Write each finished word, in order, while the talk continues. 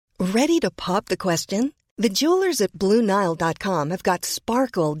Ready to pop the question? The jewelers at BlueNile.com have got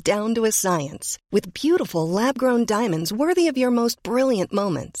sparkle down to a science with beautiful lab-grown diamonds worthy of your most brilliant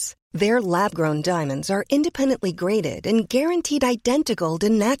moments. Their lab-grown diamonds are independently graded and guaranteed identical to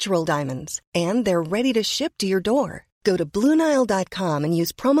natural diamonds, and they're ready to ship to your door. Go to BlueNile.com and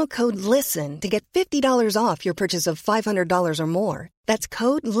use promo code LISTEN to get $50 off your purchase of $500 or more. That's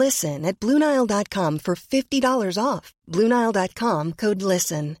code LISTEN at BlueNile.com for $50 off. BlueNile.com, code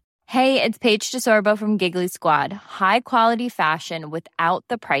LISTEN. Hey, it's Paige DeSorbo from Giggly Squad. High quality fashion without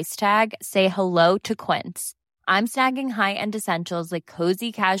the price tag. Say hello to Quince. I'm snagging high-end essentials like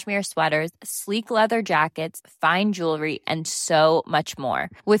cozy cashmere sweaters, sleek leather jackets, fine jewelry, and so much more.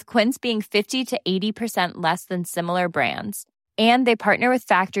 With Quince being 50 to 80% less than similar brands. And they partner with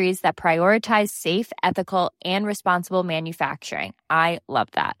factories that prioritize safe, ethical, and responsible manufacturing. I love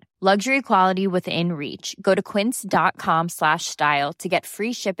that. Luxury quality within reach. Go to quince.com/style to get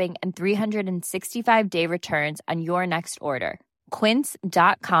free shipping and 365-day returns on your next order.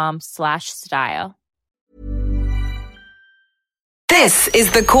 Quince.com/style. This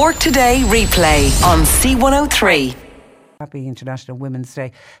is the Cork Today replay on C103. Happy International Women's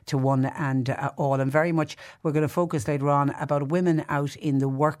Day to one and all. And very much we're going to focus later on about women out in the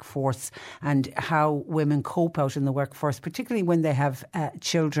workforce and how women cope out in the workforce, particularly when they have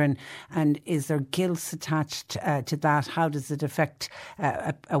children. And is there guilt attached to that? How does it affect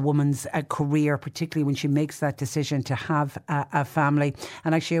a woman's career, particularly when she makes that decision to have a family?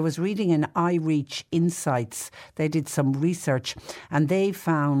 And actually I was reading in iReach Insights, they did some research and they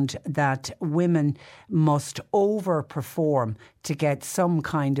found that women must overperform to get some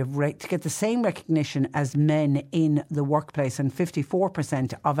kind of to get the same recognition as men in the workplace. And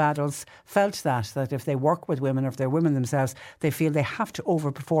 54% of adults felt that if they work with women or if they're women themselves, they feel they have to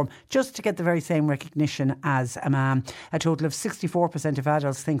overperform just to get the very same recognition as a man. A total of 64% of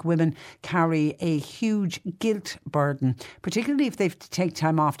adults think women carry a huge guilt burden, particularly if they have to take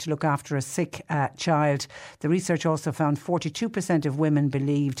time off to look after a sick child. The research also found 42% of women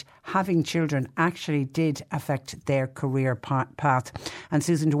believed having children actually did affect their career path. And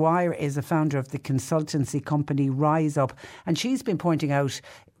Susan Dwyer is a founder of the consultancy company Rise Up, and she's been pointing out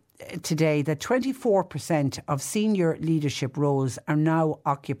today that 24% of senior leadership roles are now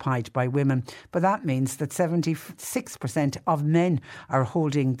occupied by women, but that means that 76% of men are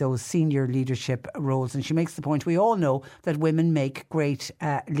holding those senior leadership roles. And she makes the point, we all know that women make great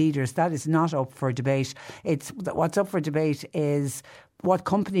leaders. That is not up for debate. What's up for debate is what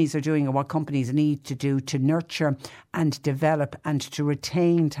companies are doing and what companies need to do to nurture and develop and to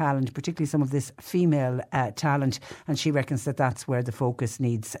retain talent, particularly some of this female talent. And she reckons that that's where the focus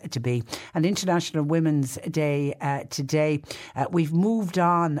needs to be. And International Women's Day today. We've moved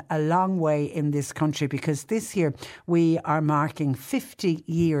on a long way in this country because this year we are marking 50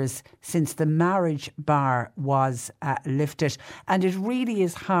 years since the marriage bar was lifted. And it really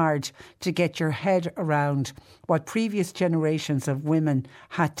is hard to get your head around what previous generations of women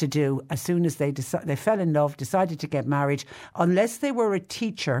had to do as soon as they fell in love, decided to get married, unless they were a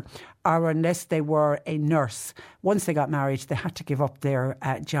teacher or unless they were a nurse. Once they got married, they had to give up their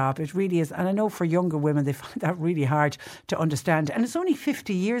job. It really is. And I know for younger women, they find that really hard to understand. And it's only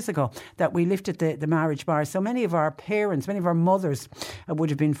 50 years ago that we lifted the marriage bar. So many of our parents, many of our mothers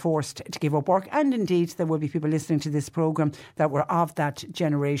would have been forced to give up work. And indeed, there will be people listening to this programme that were of that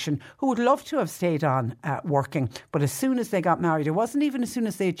generation who would love to have stayed on working. But as soon as they got married, it wasn't even as soon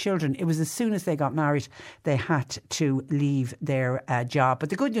as they had children. It was as soon as they got married, they had to leave their job. But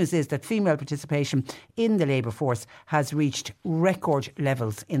the good news is that female participation in the labour force has reached record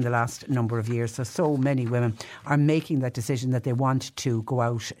levels in the last number of years. So many women are making that decision that they want to go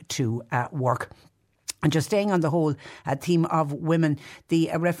out to work. And just staying on the whole theme of women, the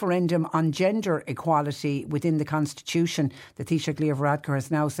referendum on gender equality within the Constitution, the Taoiseach Leo Varadkar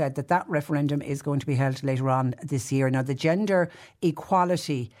has now said that referendum is going to be held later on this year. Now, the gender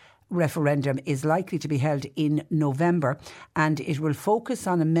equality referendum is likely to be held in November, and it will focus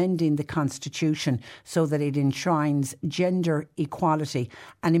on amending the Constitution so that it enshrines gender equality.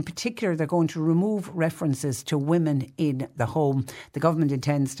 And in particular, they're going to remove references to women in the home. The government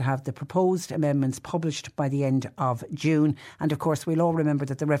intends to have the proposed amendments published by the end of June. And of course, we'll all remember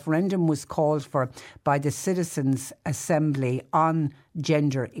that the referendum was called for by the Citizens' Assembly on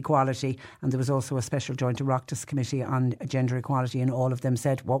gender equality, and there was also a special joint Oireachtas committee on gender equality, and all of them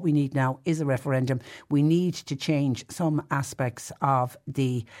said what we need now is a referendum. We need to change some aspects of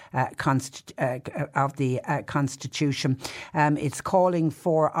the Constitution. It's calling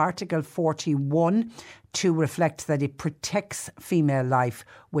for Article 41 to reflect that it protects female life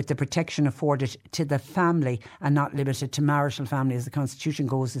with the protection afforded to the family and not limited to marital family. As the Constitution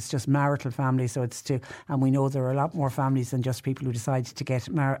goes, it's just marital family, so it's to, and we know there are a lot more families than just people who decide to get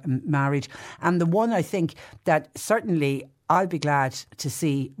married. And the one I think that certainly I'll be glad to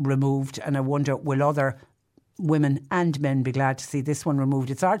see removed, and I wonder will other women and men be glad to see this one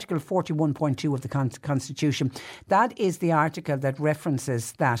removed. It's Article 41.2 of the Constitution. That is the article that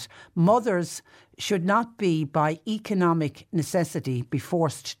references that mothers should not be by economic necessity be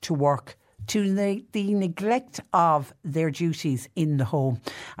forced to work to the neglect of their duties in the home.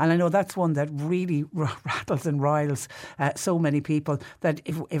 And I know that's one that really rattles and riles so many people, that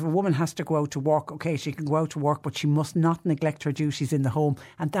if a woman has to go out to work, okay, she can go out to work, but she must not neglect her duties in the home.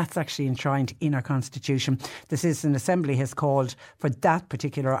 And that's actually enshrined in our Constitution. The Citizen Assembly has called for that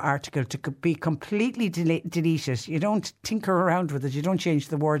particular article to be completely deleted. You don't tinker around with it, you don't change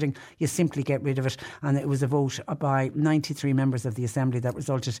the wording, you simply get rid of it. And it was a vote by 93 members of the Assembly that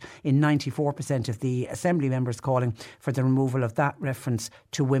resulted in 94% of the Assembly members calling for the removal of that reference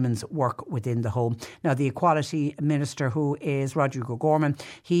to women's work within the home. Now, the Equality Minister, who is Roderick O'Gorman,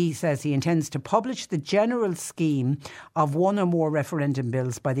 he says he intends to publish the general scheme of one or more referendum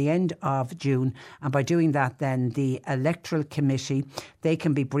bills by the end of June. And by doing that, then the Electoral Committee, they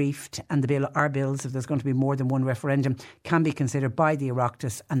can be briefed, and the bill, our bills, if there's going to be more than one referendum, can be considered by the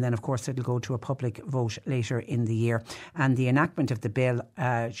Oireachtas, and then of course it'll go to a public vote later in the year. And the enactment of the bill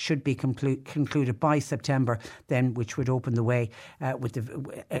should be concluded by September, then, which would open the way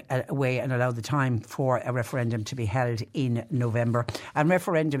and allow the time for a referendum to be held in November. And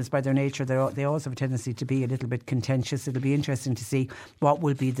referendums, by their nature, they always have a tendency to be a little bit contentious. It'll be interesting to see what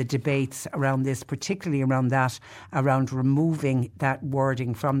will be the debates around this, particularly around removing that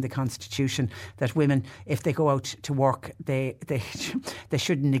wording from the Constitution that women, if they go out to work, they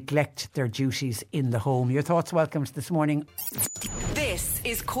shouldn't neglect their duties in the home. Your thoughts welcomed this morning. This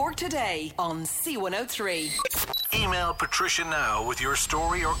is Cork Today on C103. Email Patricia now with your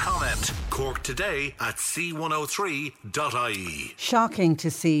story or comment. corktoday@c103.ie. Shocking to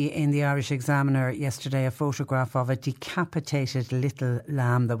see in the Irish Examiner yesterday a photograph of a decapitated little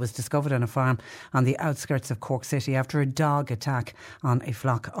lamb that was discovered on a farm on the outskirts of Cork City after a dog attack on a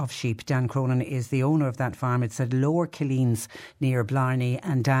flock of sheep. Dan Cronin is the owner of that farm. It's at Lower Killeens near Blarney,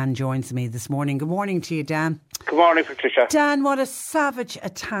 and Dan joins me this morning. Good morning to you, Dan. Good morning, Patricia. Dan, what a savage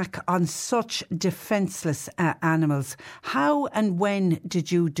attack on such defenceless animals. How and when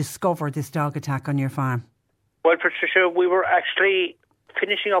did you discover this dog attack on your farm? Well, Patricia, we were actually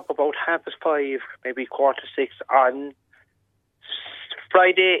finishing up about 5:30, maybe 5:45 on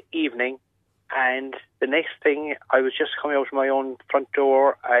Friday evening, and the next thing, I was just coming out of my own front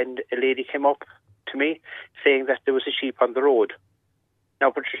door and a lady came up to me saying that there was a sheep on the road. Now,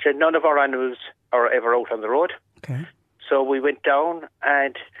 Patricia, none of our animals are ever out on the road. Okay. So we went down,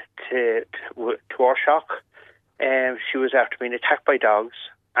 and to our shock, she was after being attacked by dogs,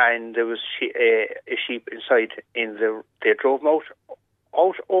 and there was a sheep inside. They drove them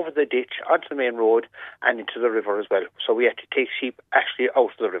out over the ditch, onto the main road, and into the river as well. So we had to take sheep actually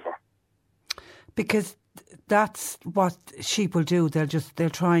out of the river. Because that's what sheep will do. They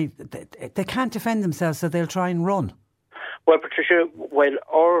can't defend themselves, so they'll try and run. Well, Patricia,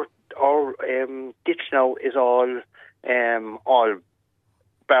 our ditch now is all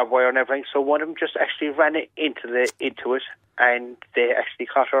barbed wire and everything. So one of them just actually ran into it, and they actually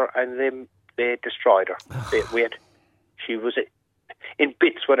caught her and they destroyed her. She was in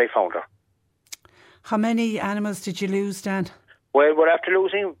bits when I found her. How many animals did you lose, Dan? Well, we're after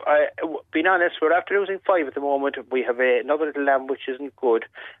losing, being honest, we're after losing 5 at the moment. We have another little lamb which isn't good.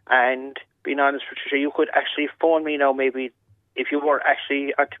 And being honest, Patricia, you could actually phone me now, maybe, if you were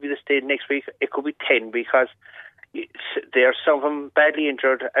actually to be the state next week, it could be 10, because there are some of them badly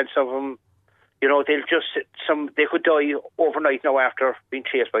injured, and some of them, they could die overnight now after being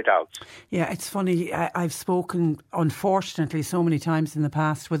chased by dogs. Yeah, it's funny. I've spoken, unfortunately, so many times in the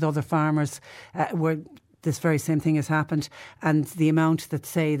past with other farmers where this very same thing has happened, and the amount that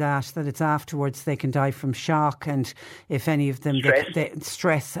say that it's afterwards they can die from shock, and if any of them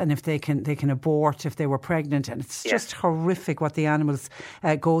stress, and if they can abort if they were pregnant, and it's just horrific what the animals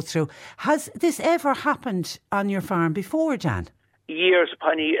go through. Has this ever happened on your farm before, Dan? Years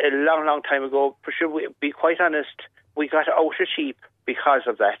upon a long time ago. For sure, we'll be quite honest, we got out of sheep because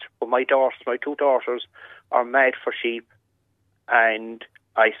of that. But my 2 daughters are mad for sheep, and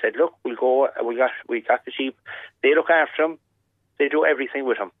I said, look, we'll go. We got the sheep. They look after them. They do everything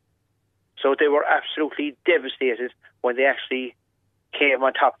with them. So they were absolutely devastated when they actually came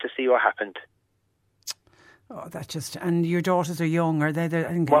on top to see what happened. Oh, that just... And your daughters are young, are they?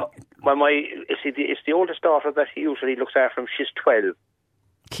 Well, it's the oldest daughter that he usually looks after him. She's 12.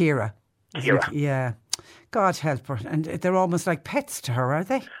 Kira. Yeah. God help her. And they're almost like pets to her, are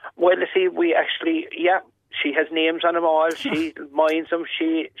they? Well, you see, she has names on them all. She minds them.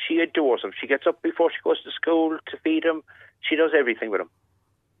 She adores them. She gets up before she goes to school to feed them. She does everything with them.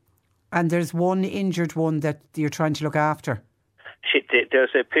 And there's one injured one that you're trying to look after.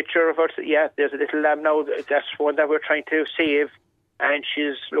 There's a picture of her. Yeah, there's a little lamb now. That's one that we're trying to save, and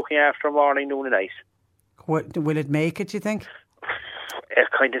she's looking after her morning, noon, and night. Will it make it, do you think?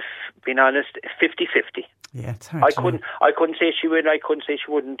 Kind of, being honest, 50-50. Yeah, it's hard. I couldn't say she would. I couldn't say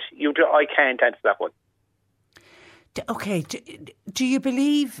she wouldn't. I can't answer that one. Okay, do you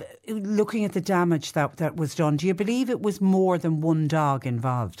believe, looking at the damage that was done, do you believe it was more than one dog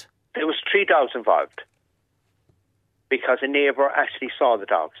involved? There was 3 dogs involved, because a neighbour actually saw the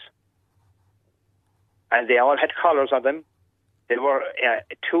dogs. And they all had collars on them. They were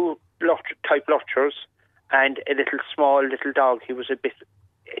 2 type Lurchers and a small little dog. He was a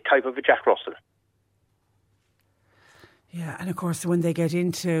type of a Jack Russell. Yeah, and of course when they get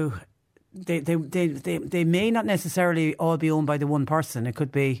into... They may not necessarily all be owned by the one person. It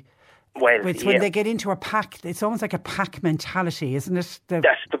could be... When they get into a pack, it's almost like a pack mentality, isn't it?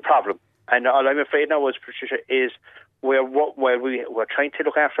 That's the problem. And all I'm afraid now is, Patricia, is we're trying to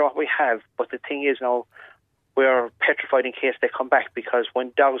look after what we have, but the thing is now we're petrified in case they come back, because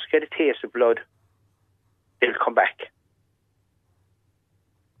when dogs get a taste of blood, they'll come back.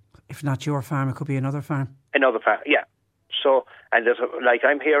 If not your farm, it could be another farm. Another farm, yeah. So, and there's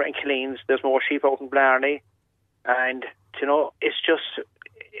I'm here in Killeens, there's more sheep out in Blarney, and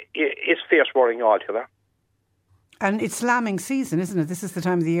it's fierce worrying altogether. And it's lambing season, isn't it? This is the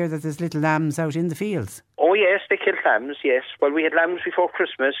time of the year that there's little lambs out in the fields. Oh yes, they kill lambs, yes. Well, we had lambs before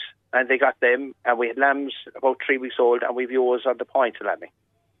Christmas, and they got them, and we had lambs about 3 weeks old, and we've yours on the point of lambing.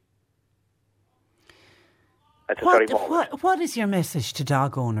 At the very moment. What is your message to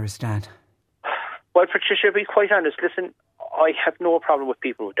dog owners, Dan? Well, Patricia, to be quite honest, listen, I have no problem with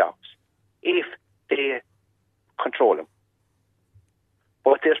people with dogs, if they control them.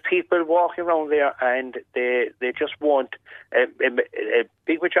 But there's people walking around there and they just want, a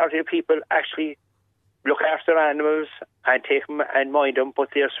big majority of people actually look after their animals and take them and mind them, but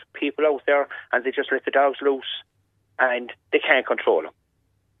there's people out there and they just let the dogs loose and they can't control them.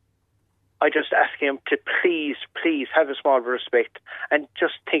 I just ask him to please have a small bit of respect and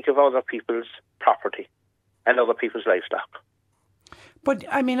just think of other people's property and other people's livestock. But,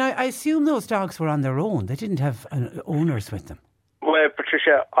 I mean, I assume those dogs were on their own. They didn't have owners with them. Well,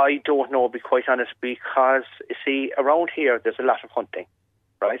 Patricia, I don't know, to be quite honest, because, you see, around here there's a lot of hunting,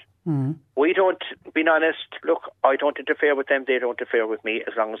 right? Mm. We don't, being honest, look, I don't interfere with them, they don't interfere with me,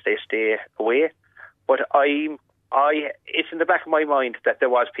 as long as they stay away. But it's in the back of my mind that there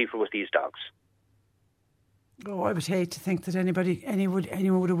was people with these dogs. Oh, I would hate to think that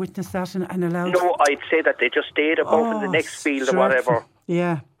anyone would have witnessed that and allowed... No, I'd say that they just stayed about in the next field or whatever.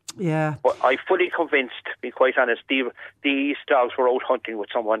 Yeah. Yeah. But I'm fully convinced, to be quite honest, these dogs were out hunting with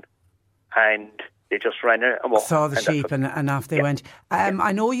someone and they just ran amok. Saw the sheep and off they went.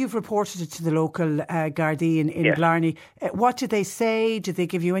 I know you've reported it to the local Gardaí in Blarney. What did they say? Did they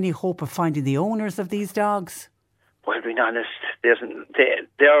give you any hope of finding the owners of these dogs? Well, being honest,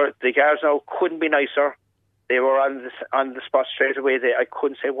 the guards now couldn't be nicer. They were on the spot straight away. I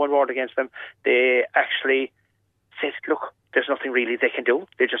couldn't say one word against them. They actually said, look, there's nothing really they can do.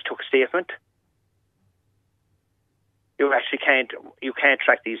 They just took a statement. You actually can't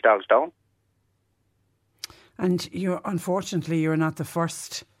track these dogs down. And unfortunately, you're not the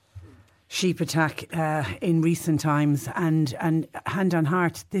first sheep attack in recent times. And hand on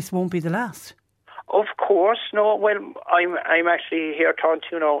heart, this won't be the last. Of course, no. Well, I'm actually here talking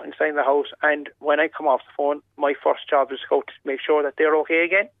to you now inside the house, and when I come off the phone, my first job is to go to make sure that they're okay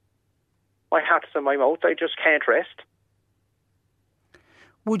again. My heart's in my mouth. I just can't rest.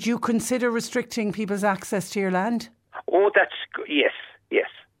 Would you consider restricting people's access to your land? Oh, yes.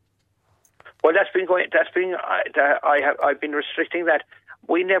 Well, I've been restricting that.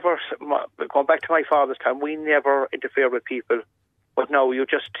 We never, going back to my father's time, we never interfere with people. But no, I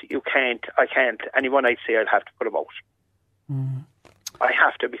can't. Anyone I'd say I'd have to put them out. Mm. I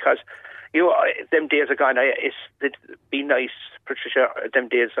have to, because them days are gone. Be nice, Patricia, them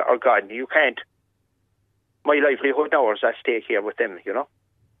days are gone. You can't. My livelihood now is at stake here with them,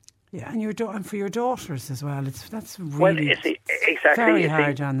 Yeah, and and for your daughters as well. That's Well, really exactly. very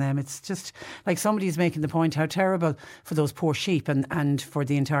hard on them. It's just like somebody's making the point how terrible for those poor sheep and for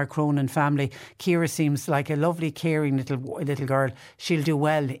the entire Cronin family. Ciara seems like a lovely, caring little girl. She'll do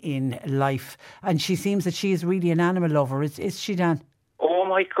well in life, and she seems that she is really an animal lover. Is she, Dan? Oh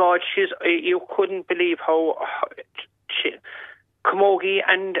my God, you couldn't believe how camogie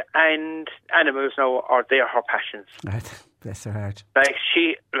and animals now are her passions. Right. Bless her heart. Like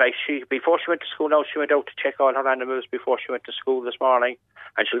she, before she went to school now, she went out to check all her animals before she went to school this morning,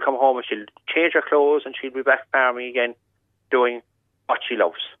 and she'll come home and she'll change her clothes and she'll be back farming again, doing what she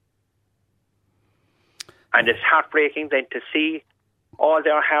loves. And it's heartbreaking then to see all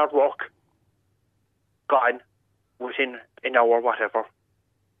their hard work gone within an hour, whatever.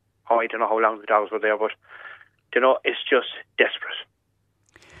 Oh, I don't know how long the dogs were there, but it's just desperate.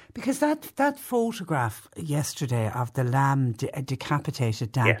 Because that photograph yesterday of the lamb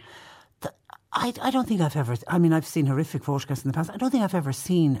decapitated, Dan, yes. I don't think I've ever... I mean, I've seen horrific photographs in the past. I don't think I've ever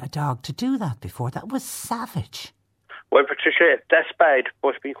seen a dog to do that before. That was savage. Well, Patricia, that's bad,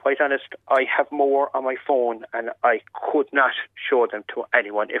 but to be quite honest, I have more on my phone and I could not show them to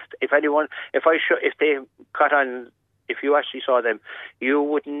anyone. If they got on, if you actually saw them,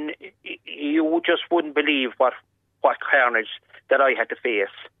 you just wouldn't believe what carnage that I had to face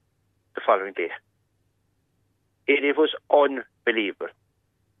the following day. It was unbelievable.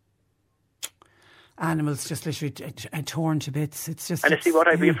 Animals just literally torn to bits. It's just... And see, what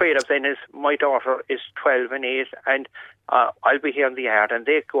I'd be afraid of then is my daughter is 12 and 8 and I'll be here in the yard and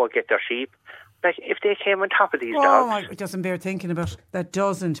they go and get their sheep. Like, if they came on top of these dogs... It doesn't bear thinking about. That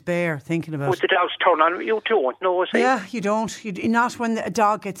doesn't bear thinking about. Would the dogs turn on you? Don't know, see? Yeah, you don't. Not when a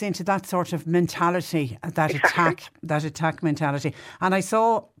dog gets into that sort of mentality, that attack mentality. And I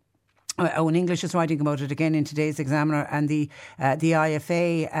saw... Owen English is writing about it again in today's Examiner, and the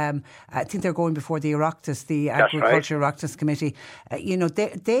IFA, I think they're going before the Oireachtas, the Agriculture Oireachtas Committee.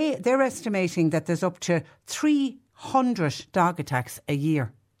 They're estimating that there's up to 300 dog attacks a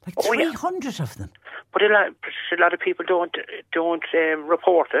year. Like 300 of them. But a lot of people don't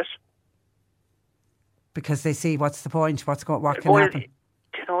report it because they see what's the point, what can happen.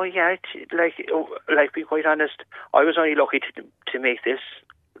 Like be quite honest, I was only lucky to make this.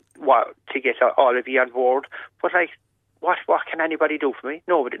 To get all of you on board, but like, what can anybody do for me?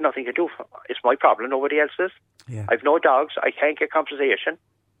 Nobody, nothing can do for me. It's my problem. Nobody else's. Yeah. I've no dogs. I can't get compensation.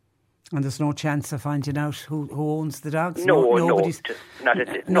 And there's no chance of finding out who owns the dogs. No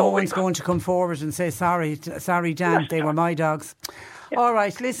one's going to come forward and say sorry, Dan, they were my dogs. Yeah. All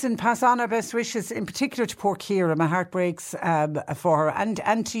right, listen, pass on our best wishes, in particular to poor Ciara. My heart breaks for her,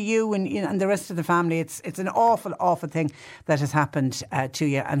 and to you and the rest of the family. It's an awful, awful thing that has happened to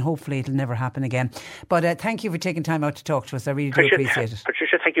you, and hopefully it'll never happen again. But thank you for taking time out to talk to us. I really do appreciate it.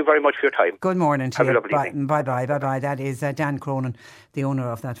 Patricia, thank you very much for your time. Good morning to you. Have a lovely evening. Bye. That is Dan Cronin, the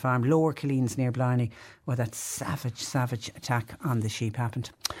owner of that farm, Lower Killeens near Blarney, where that savage attack on the sheep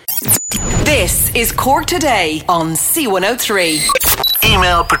happened. This is Cork Today on C103.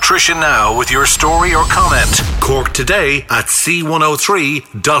 Email Patricia now with your story or comment.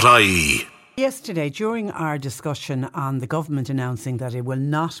 corktoday@c103.ie. Yesterday, during our discussion on the government announcing that it will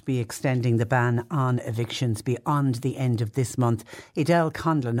not be extending the ban on evictions beyond the end of this month, Edel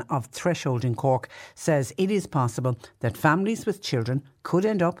Conlon of Threshold in Cork says it is possible that families with children could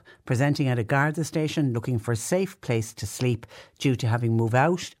end up presenting at a Garda station looking for a safe place to sleep due to having moved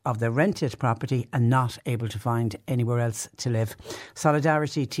out of their rented property and not able to find anywhere else to live.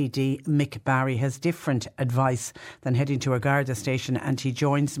 Solidarity TD Mick Barry has different advice than heading to a Garda station, and he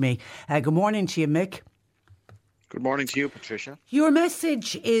joins me. Good morning to you, Mick. Good morning to you, Patricia. Your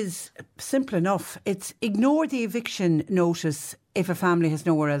message is simple enough. It's ignore the eviction notice if a family has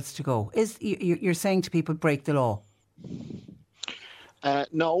nowhere else to go. You're saying to people, break the law?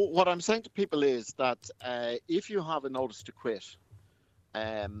 No, what I'm saying to people is that if you have a notice to quit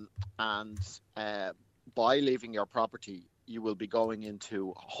and by leaving your property, you will be going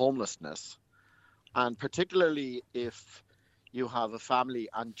into homelessness. And particularly if you have a family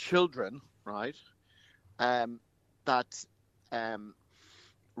and children, right, that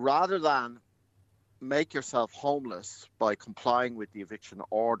rather than make yourself homeless by complying with the eviction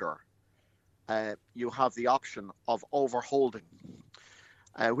order, you have the option of overholding,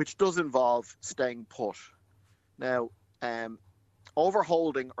 which does involve staying put. Now,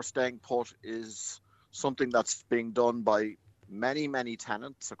 overholding or staying put is something that's being done by many, many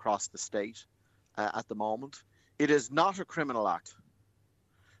tenants across the state at the moment. It is not a criminal act.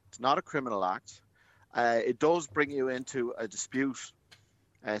 It's not a criminal act. It does bring you into a dispute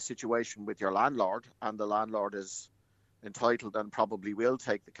situation with your landlord, and the landlord is entitled and probably will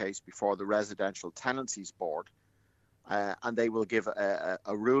take the case before the Residential Tenancies Board, and they will give a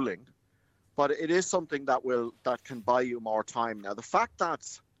ruling. But it is something that can buy you more time. Now, the fact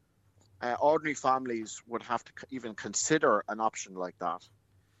that ordinary families would have to even consider an option like that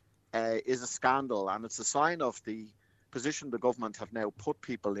is a scandal, and it's a sign of the position the government have now put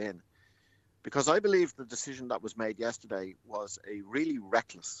people in. Because I believe the decision that was made yesterday was a really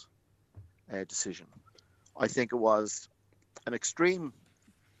reckless decision. I think it was an extreme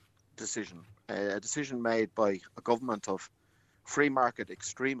decision, a decision made by a government of free market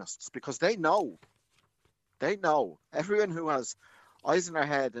extremists, because they know, everyone who has eyes in their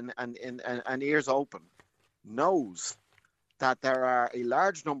head and ears open knows that there are a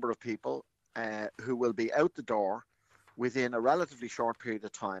large number of people who will be out the door within a relatively short period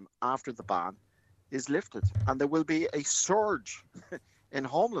of time after the ban is lifted. And there will be a surge in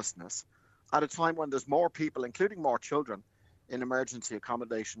homelessness at a time when there's more people, including more children, in emergency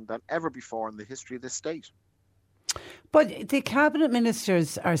accommodation than ever before in the history of this state. But the cabinet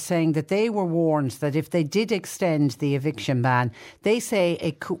ministers are saying that they were warned that if they did extend the eviction ban, they say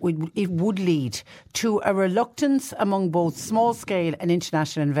it would lead to a reluctance among both small-scale and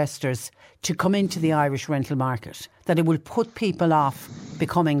international investors to come into the Irish rental market, that it will put people off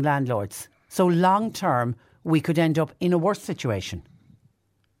becoming landlords. So long term, we could end up in a worse situation.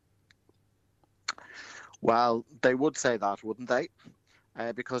 Well, they would say that, wouldn't they?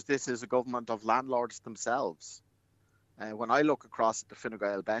 Because this is a government of landlords themselves. When I look across at the Fine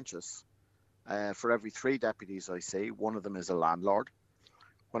Gael benches, for every 3 deputies I see, one of them is a landlord.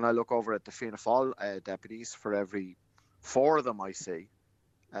 When I look over at the Fianna Fáil deputies, for every 4 of them I see,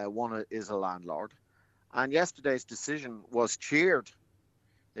 one is a landlord. And yesterday's decision was cheered.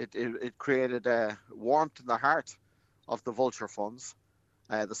 It created warmth in the heart of the vulture funds,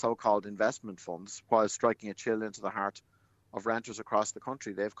 the so-called investment funds, while striking a chill into the heart of renters across the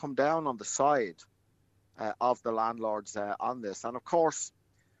country. They've come down on the side of the landlords on this. And of course,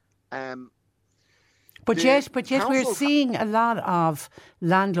 But yet we're seeing a lot of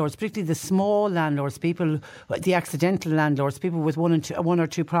landlords, particularly the small landlords, people, the accidental landlords, people with one or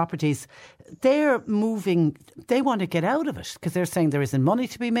two properties, they're moving, they want to get out of it because they're saying there isn't money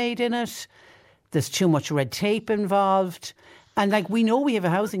to be made in it, there's too much red tape involved. And like, we know we have a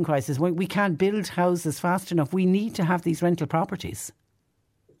housing crisis, we can't build houses fast enough, we need to have these rental properties.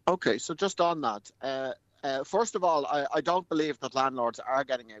 Okay, so just on that, first of all, I don't believe that landlords are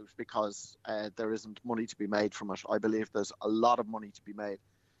getting out because there isn't money to be made from it. I believe there's a lot of money to be made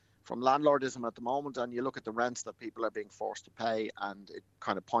from landlordism at the moment, and you look at the rents that people are being forced to pay, and it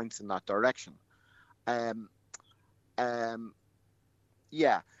kind of points in that direction.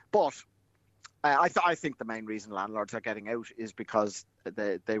 Yeah, but I think the main reason landlords are getting out is because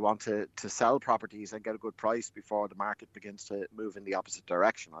they want to sell properties and get a good price before the market begins to move in the opposite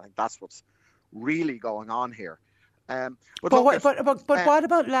direction. I think that's what's really going on here. But what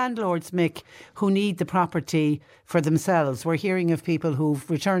about landlords, Mick, who need the property for themselves? We're hearing of people who've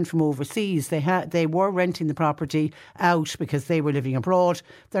returned from overseas. They were renting the property out because they were living abroad.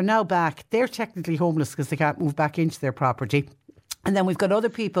 They're now back. They're technically homeless because they can't move back into their property. And then we've got other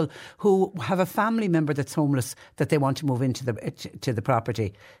people who have a family member that's homeless that they want to move into the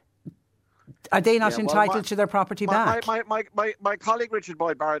property. Are they not entitled to their property back? My colleague Richard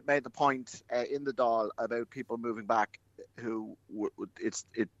Boyd Barrett made the point in the Dáil about people moving back who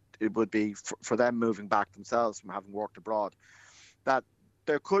it would be for them moving back themselves from having worked abroad, that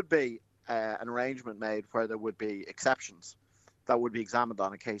there could be an arrangement made where there would be exceptions that would be examined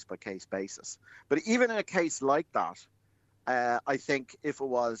on a case-by-case basis. But even in a case like that, I think if it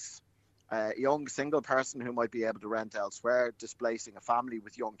was a young single person who might be able to rent elsewhere, displacing a family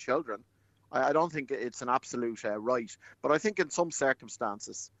with young children, I don't think it's an absolute right. But I think in some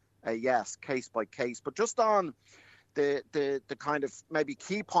circumstances, yes, case by case. But just on the kind of maybe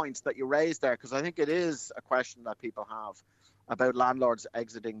key points that you raised there, because I think it is a question that people have about landlords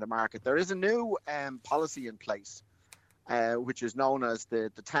exiting the market. There is a new policy in place, which is known as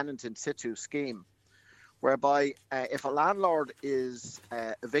the tenant in situ scheme, whereby if a landlord is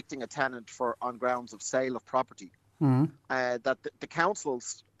evicting a tenant on grounds of sale of property, that the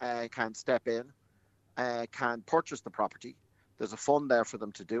councils can step in, can purchase the property. There's a fund there for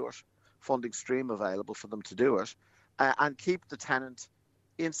them to do it, funding stream available for them to do it, and keep the tenant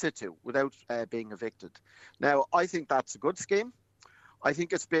in situ without being evicted. Now, I think that's a good scheme. I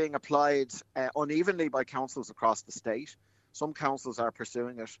think it's being applied unevenly by councils across the state. Some councils are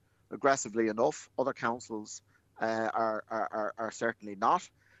pursuing it aggressively enough. Other councils are certainly not.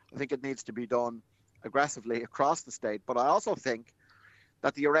 I think it needs to be done aggressively across the state. But I also think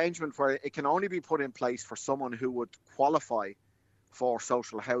that the arrangement where it can only be put in place for someone who would qualify for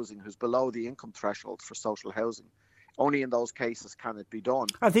social housing, who's below the income thresholds for social housing, only in those cases can it be done.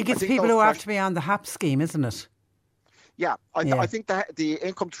 I think it's people who have to be on the HAP scheme, isn't it? Yeah, I think that the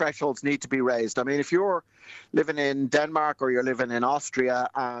income thresholds need to be raised. I mean, if you're living in Denmark or you're living in Austria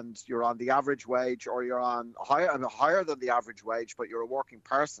and you're on the average wage, or you're on higher than the average wage, but you're a working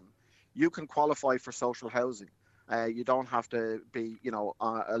person, you can qualify for social housing. You don't have to be,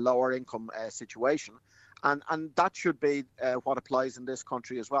 a lower income situation. And that should be what applies in this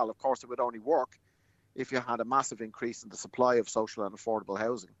country as well. Of course, it would only work if you had a massive increase in the supply of social and affordable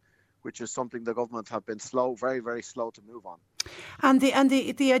housing, which is something the government have been slow, very, very slow to move on. And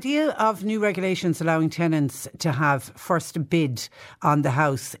the idea of new regulations allowing tenants to have first bid on the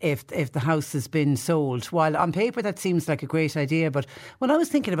house if the house has been sold, while on paper that seems like a great idea, but when I was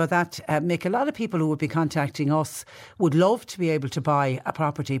thinking about that, Mick, a lot of people who would be contacting us would love to be able to buy a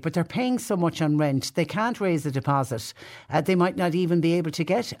property, but they're paying so much on rent, they can't raise a deposit. They might not even be able to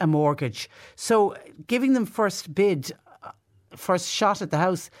get a mortgage. So giving them first bid, first shot at the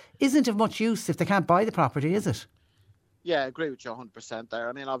house, isn't of much use if they can't buy the property, is it? Yeah, I agree with you 100% there.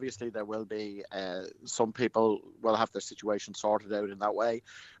 I mean, obviously there will be some people will have their situation sorted out in that way,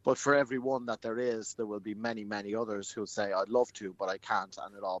 but for every one that there will be many, many others who'll say, I'd love to, but I can't,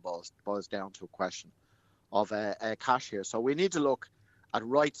 and it all boils down to a question of cash here. So we need to look at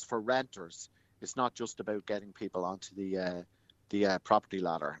rights for renters. It's not just about getting people onto the property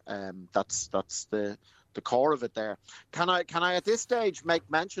ladder. That's the core of it there. Can I at this stage make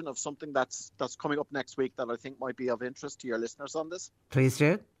mention of something that's coming up next week that I think might be of interest to your listeners on this? Please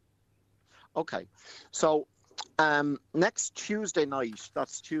do. Okay. So next Tuesday night,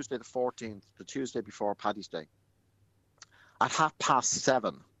 that's Tuesday the 14th, the Tuesday before Paddy's Day, at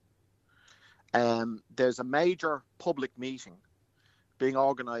 7:30, there's a major public meeting being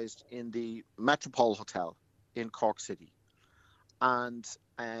organised in the Metropole Hotel in Cork City. And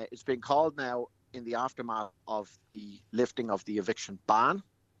it's being called now in the aftermath of the lifting of the eviction ban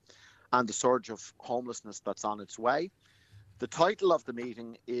and the surge of homelessness that's on its way. The title of the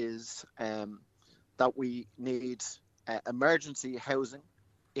meeting is that we need emergency housing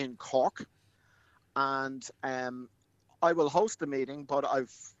in Cork. And I will host the meeting, but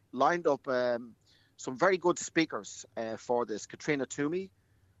I've lined up some very good speakers for this. Katrina Toomey,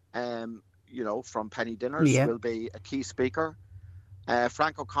 from Penny Dinners, will be a key speaker.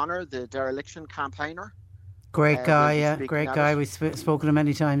 Frank O'Connor, the dereliction campaigner. Great guy, yeah. Great guy. We've spoken to him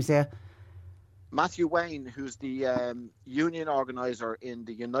many times, yeah. Matthew Wayne, who's the union organiser in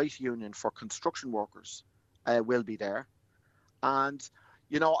the Unite Union for construction workers, will be there. And,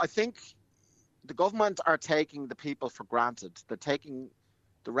 I think the government are taking the people for granted. They're taking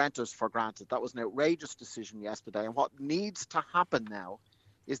the renters for granted. That was an outrageous decision yesterday. And what needs to happen now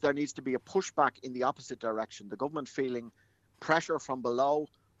is there needs to be a pushback in the opposite direction. The government feeling pressure from below,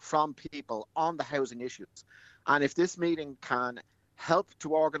 from people on the housing issues. And if this meeting can help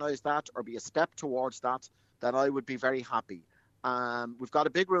to organise that or be a step towards that, then I would be very happy. We've got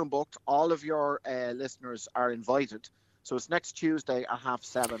a big room booked. All of your listeners are invited. So it's next Tuesday at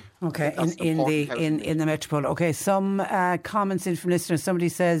 7:30. Okay, in the Metropole. Okay, some comments in from listeners. Somebody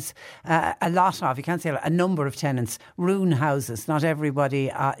says a number of tenants ruin houses. Not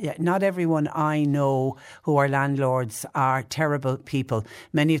everybody, not everyone I know who are landlords are terrible people.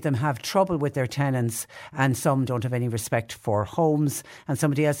 Many of them have trouble with their tenants, and some don't have any respect for homes. And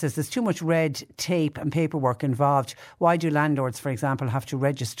somebody else says there's too much red tape and paperwork involved. Why do landlords, for example, have to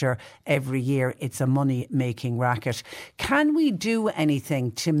register every year? It's a money-making racket. Can we do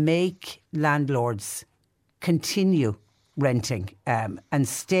anything to make landlords continue renting and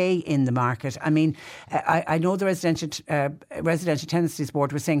stay in the market? I mean, I know the Residential Tenancies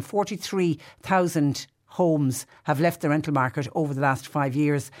Board was saying 43,000 homes have left the rental market over the last 5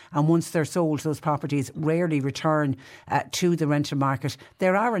 years, and once they're sold, those properties rarely return to the rental market.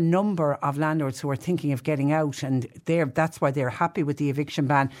 There are a number of landlords who are thinking of getting out, and that's why they're happy with the eviction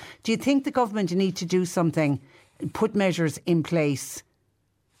ban. Do you think the government need to do something, put measures in place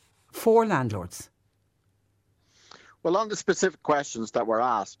for landlords? Well, on the specific questions that were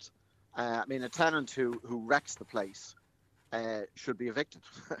asked, a tenant who wrecks the place should be evicted.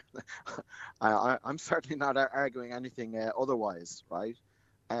 I'm certainly not arguing anything otherwise, right?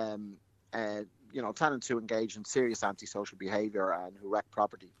 Tenants who engage in serious antisocial behaviour and who wreck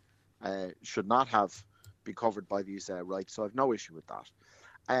property should not be covered by these rights. So I have no issue with that.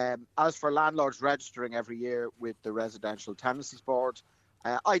 As for landlords registering every year with the Residential Tenancies Board,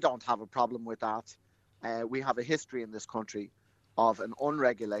 I don't have a problem with that. We have a history in this country of an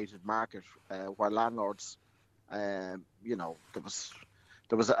unregulated market where landlords, there was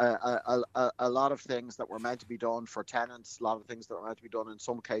There was a lot of things that were meant to be done for tenants, a lot of things that were meant to be done in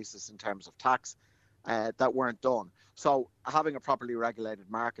some cases in terms of tax that weren't done. So having a properly regulated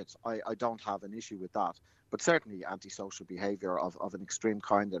market, I don't have an issue with that. But certainly antisocial behaviour of an extreme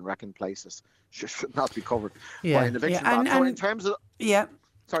kind in wrecking places should not be covered by an eviction ban. So in terms of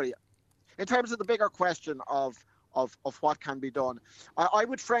in terms of the bigger question of what can be done, I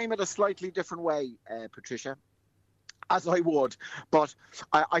would frame it a slightly different way, Patricia, as I would. But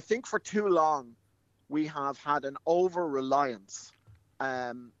I think for too long we have had an over-reliance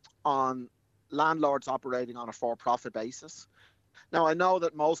on landlords operating on a for-profit basis. Now, I know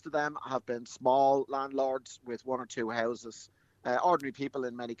that most of them have been small landlords with one or two houses, ordinary people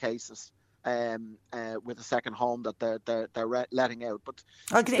in many cases, with a second home that they're letting out. But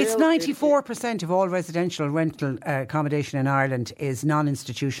it's 94% of all residential rental accommodation in Ireland is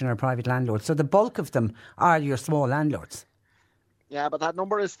non-institutional or private landlords. So the bulk of them are your small landlords. Yeah, but that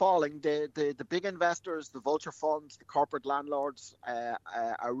number is falling. The big investors, the vulture funds, the corporate landlords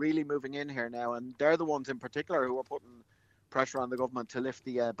are really moving in here now, and they're the ones in particular who are putting pressure on the government to lift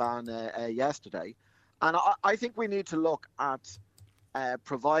the ban yesterday. And I think we need to look at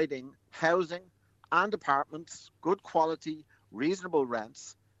providing housing and apartments, good quality, reasonable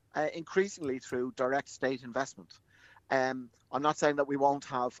rents, increasingly through direct state investment. I'm not saying that we won't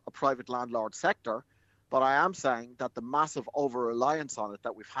have a private landlord sector, but I am saying that the massive over-reliance on it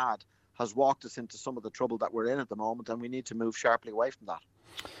that we've had has walked us into some of the trouble that we're in at the moment, and we need to move sharply away from that.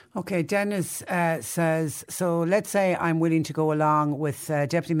 OK, Dennis says, so let's say I'm willing to go along with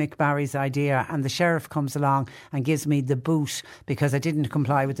Deputy Mick Barry's idea, and the sheriff comes along and gives me the boot because I didn't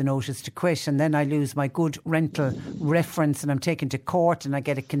comply with the notice to quit, and then I lose my good rental reference and I'm taken to court and I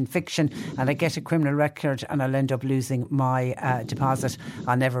get a conviction and I get a criminal record and I'll end up losing my deposit.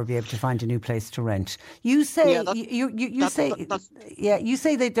 I'll never be able to find a new place to rent. You say you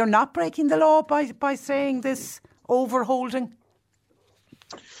say that they're not breaking the law by saying this overholding.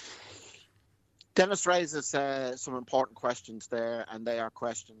 Dennis raises some important questions there, and they are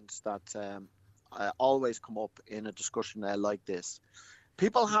questions that always come up in a discussion like this.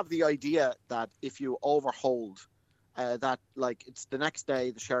 People have the idea that if you overhold, that like it's the next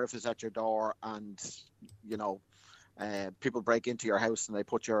day the sheriff is at your door and, you know, people break into your house and they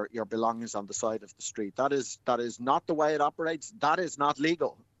put your belongings on the side of the street. That is not the way it operates. That is not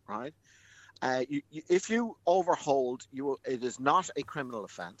legal, right? If you overhold, it is not a criminal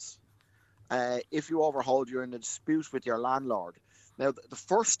offence. If you overhold, you're in a dispute with your landlord. Now, the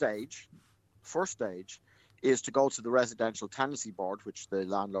first stage is to go to the Residential Tenancy Board, which the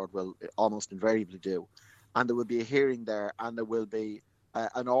landlord will almost invariably do, and there will be a hearing there, and there will be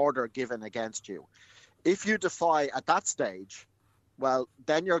an order given against you. If you defy at that stage, well,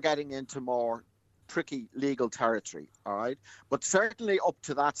 then you're getting into more tricky legal territory, all right? But certainly up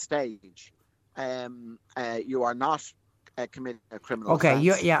to that stage, you are not committing a criminal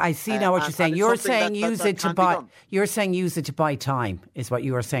offence. I see now what you're saying. You're saying use it to buy. You're saying use it to buy time, is what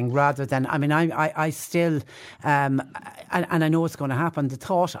you are saying, rather than. I mean, I still, and I know it's going to happen. The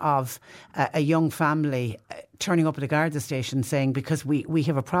thought of a young family turning up at a Garda station saying, because we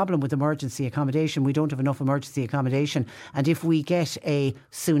have a problem with emergency accommodation, we don't have enough emergency accommodation, and if we get a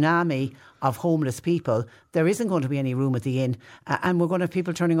tsunami of homeless people, there isn't going to be any room at the inn, and we're going to have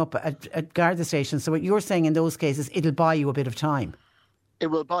people turning up at Garda stations. So what you're saying in those cases, it'll buy you a bit of time. It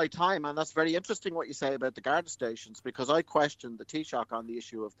will buy time, and that's very interesting what you say about the Garda stations, because I questioned the Taoiseach on the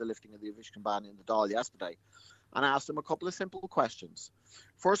issue of the lifting of the eviction ban in the Dáil yesterday, and I asked him a couple of simple questions.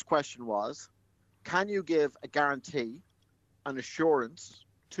 First question was, can you give a guarantee, an assurance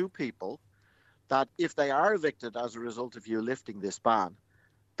to people that if they are evicted as a result of you lifting this ban,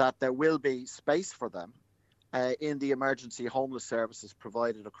 that there will be space for them in the emergency homeless services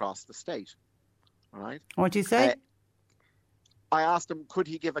provided across the state? All right. What do you say? I asked him, could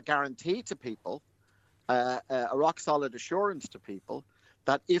he give a guarantee to people, a rock solid assurance to people,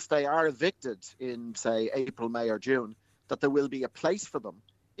 that if they are evicted in, say, April, May or June, that there will be a place for them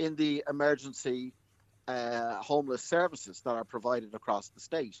in the emergency homeless services that are provided across the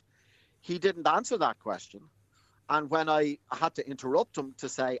state? He didn't answer that question. And when I had to interrupt him to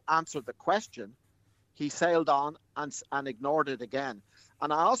say, answer the question, he sailed on and ignored it again.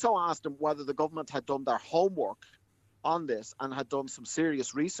 And I also asked him whether the government had done their homework on this and had done some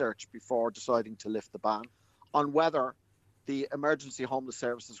serious research before deciding to lift the ban on whether the emergency homeless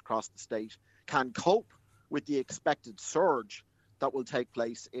services across the state can cope with the expected surge that will take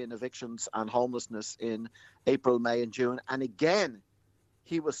place in evictions and homelessness in April, May and June. And again,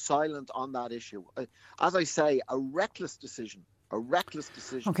 he was silent on that issue. As I say, a reckless decision A reckless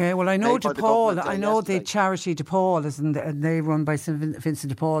decision. Okay, well, I know DePaul. I know the yesterday. charity DePaul, and they run by St Vincent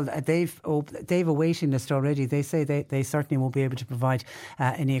de Paul. They've a waiting list already. They say they certainly won't be able to provide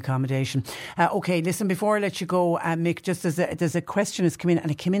any accommodation. Okay, listen, before I let you go, Mick, just there's a question that's come in, and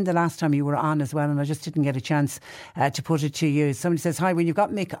it came in the last time you were on as well, and I just didn't get a chance to put it to you. Somebody says, hi, when you've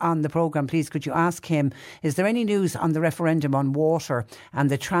got Mick on the programme, please could you ask him, is there any news on the referendum on water and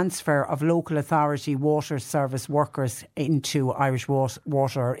the transfer of local authority water service workers into Irish Water,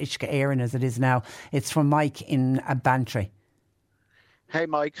 or Uisce Éireann as it is now? It's from Mike in Bantry. Hey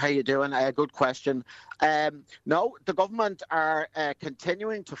Mike, how you doing? Good question. No, the government are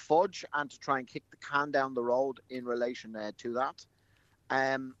continuing to fudge and to try and kick the can down the road in relation to that.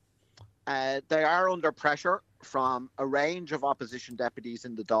 They are under pressure from a range of opposition deputies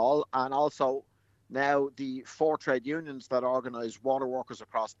in the Dáil, and also now the 4 trade unions that organise water workers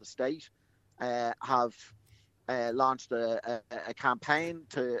across the state have launched a campaign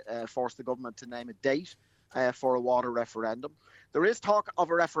to force the government to name a date for a water referendum. There is talk of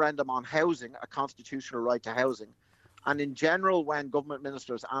a referendum on housing, a constitutional right to housing. And in general, when government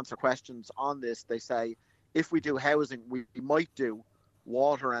ministers answer questions on this, they say, if we do housing, we might do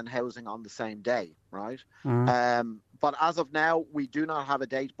water and housing on the same day, right? But as of now, we do not have a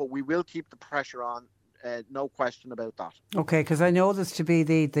date, but we will keep the pressure on. No question about that. Okay, because I know there's to be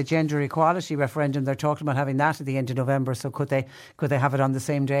the gender equality referendum. They're talking about having that at the end of November. So could they have it on the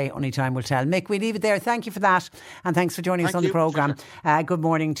same day? Only time will tell. Mick, we leave it there. Thank you for that, and thanks for joining us on the programme. Good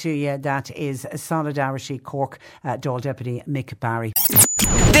morning to you. That is Solidarity Cork Dáil Deputy Mick Barry.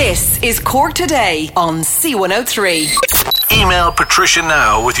 This is Cork Today on C103. Email Patricia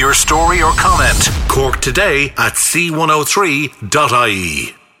now with your story or comment.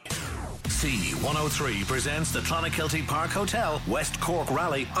 corktoday@c103.ie. C103 presents the Clonakilty Park Hotel West Cork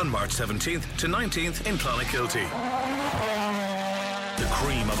Rally on March 17th to 19th in Clonakilty. The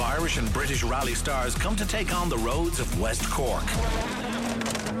cream of Irish and British rally stars come to take on the roads of West Cork.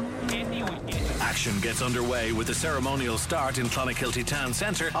 Action gets underway with the ceremonial start in Clonakilty Town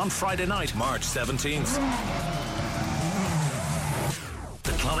Centre on Friday night, March 17th.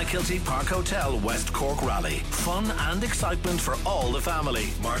 The Clonakilty Park Hotel West Cork Rally. Fun and excitement for all the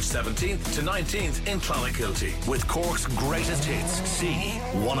family. March 17th to 19th in Clonakilty. With Cork's greatest hits,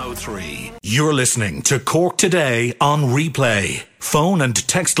 C103. You're listening to Cork Today on replay. Phone and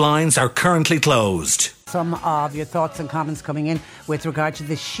text lines are currently closed. Some of your thoughts and comments coming in with regard to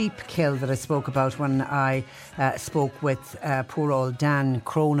the sheep kill that I spoke about when I spoke with poor old Dan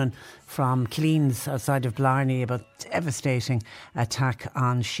Cronin from Killeens outside of Blarney about devastating attack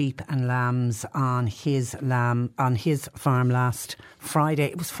on sheep and lambs on his farm last Friday.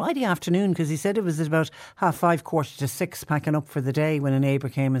 It was Friday afternoon, because he said it was at about 5:30, 5:45 packing up for the day when a neighbour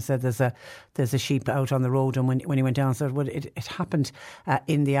came and said there's a sheep out on the road, and when he went down, said, well, it happened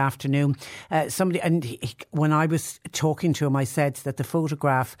in the afternoon. When I was talking to him, I said that the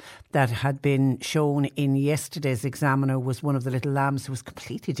photograph that had been shown in yesterday's Examiner was one of the little lambs who was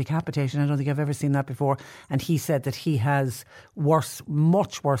completely decapitated. I don't think I've ever seen that before. And he said that he has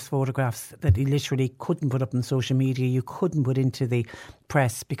much worse photographs that he literally couldn't put up on social media. You couldn't put into the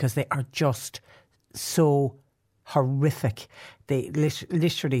press because they are just so horrific. They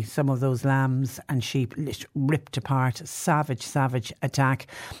literally, some of those lambs and sheep ripped apart. Savage attack.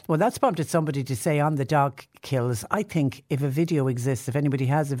 Well, that's prompted somebody to say on the dog kills, I think if a video exists, if anybody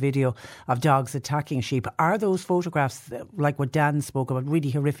has a video of dogs attacking sheep, are those photographs like what Dan spoke about,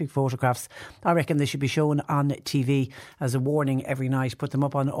 really horrific photographs? I reckon they should be shown on TV as a warning every night. Put them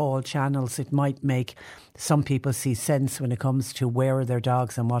up on all channels. It might make some people see sense when it comes to where are their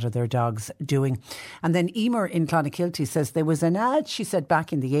dogs and what are their dogs doing. And then Emer in Clonakilty says there was an ad, she said,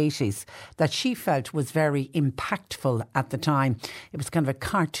 back in the 80s that she felt was very impactful at the time. It was kind of a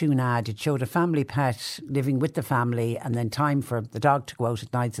cartoon ad. It showed a family pet living with the family, and then time for the dog to go out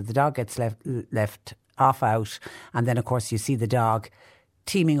at night, so the dog gets left off out, and then of course you see the dog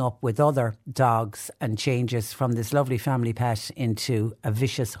teaming up with other dogs and changes from this lovely family pet into a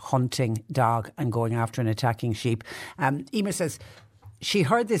vicious hunting dog and going after and attacking sheep. Emer says she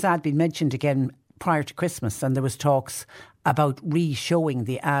heard this ad being mentioned again prior to Christmas, and there was talks about re-showing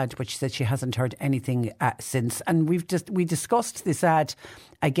the ad, which said she hasn't heard anything since. And we discussed this ad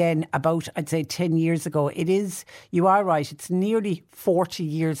again about, I'd say, 10 years ago. It is, you are right, it's nearly 40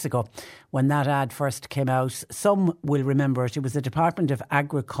 years ago when that ad first came out. Some will remember it. It was a Department of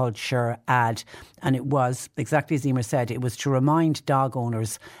Agriculture ad, and it was, exactly as Emer said, it was to remind dog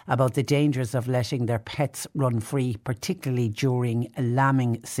owners about the dangers of letting their pets run free, particularly during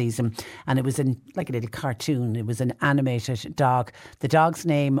lambing season. And it was like a little cartoon. It was an animated dog. The dog's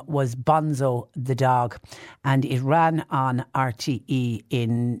name was Bonzo the dog, and it ran on RTE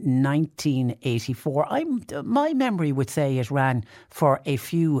in 1984. My memory would say it ran for a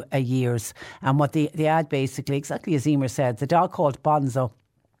few years. And what the ad basically, exactly as Emer said, the dog called Bonzo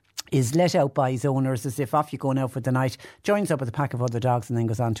is let out by his owners as if off you go now for the night, joins up with a pack of other dogs and then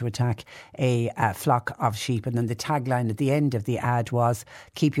goes on to attack a flock of sheep. And then the tagline at the end of the ad was,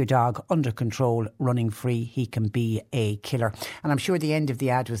 keep your dog under control, running free, he can be a killer. And I'm sure the end of the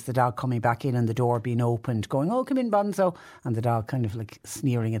ad was the dog coming back in and the door being opened, going, oh, come in, Bonzo. And the dog kind of like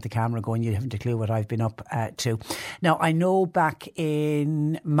sneering at the camera, going, you haven't a clue what I've been up to. Now, I know back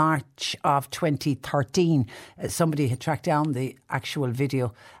in March of 2013, somebody had tracked down the actual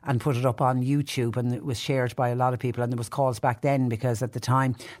video and put it up on YouTube, and it was shared by a lot of people, and there was calls back then because at the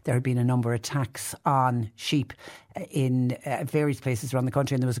time there had been a number of attacks on sheep in various places around the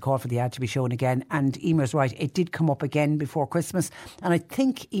country, and there was a call for the ad to be shown again. And Emer's right, it did come up again before Christmas, and I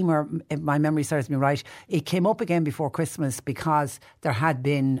think, Emer, if my memory serves me right, it came up again before Christmas because there had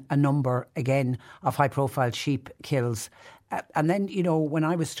been a number again of high profile sheep kills. And then, you know, when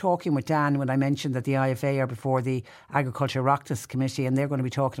I was talking with Dan, when I mentioned that the IFA are before the Agriculture Oireachtas Committee and they're going to be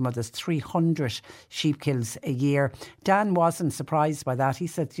talking about this 300 sheep kills a year, Dan wasn't surprised by that. He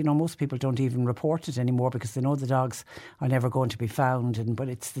said, you know, most people don't even report it anymore because they know the dogs are never going to be found. But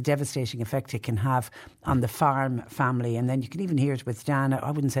it's the devastating effect it can have on the farm family. And then you can even hear it with Dan.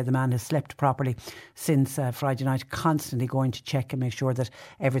 I wouldn't say the man has slept properly since Friday night, constantly going to check and make sure that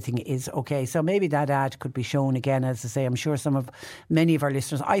everything is okay. So maybe that ad could be shown again. As I say, I'm sure many of our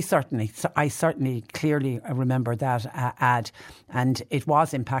listeners, I certainly clearly remember that ad, and it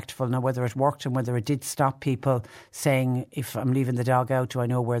was impactful. Now, whether it worked and whether it did stop people saying, if I'm leaving the dog out, do I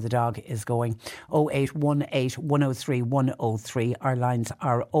know where the dog is going? 0818 103 103. Our lines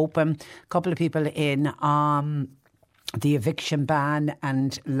are open. A couple of people in the eviction ban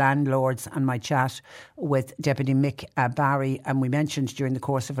and landlords, and my chat with Deputy Mick Barry. And we mentioned during the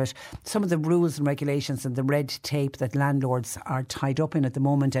course of it some of the rules and regulations and the red tape that landlords are tied up in at the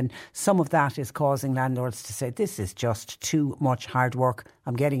moment. And some of that is causing landlords to say, this is just too much hard work,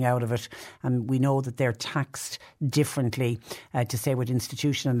 I'm getting out of it. And we know that they're taxed differently to say what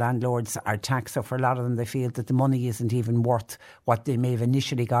institutional landlords are taxed. So for a lot of them, they feel that the money isn't even worth what they may have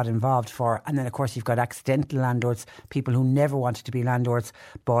initially got involved for. And then, of course, you've got accidental landlords, people who never wanted to be landlords,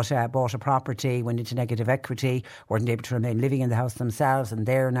 bought a property, went into negative equity, weren't able to remain living in the house themselves, and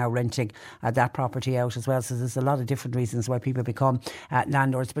they're now renting that property out as well. So there's a lot of different reasons why people become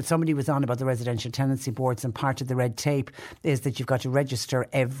landlords. But somebody was on about the residential tenancy boards, and part of the red tape is that you've got to register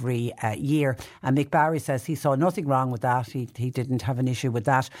every year. And Mick Barry says he saw nothing wrong with that. He didn't have an issue with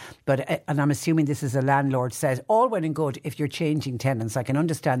that. But and I'm assuming this is a landlord says, all well and good if you're changing tenants. I can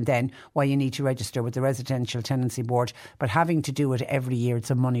understand then why you need to register with the residential tenancy board, but having to do it every year, it's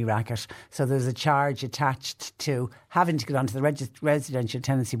a money racket. So there's a charge attached to having to get onto the residential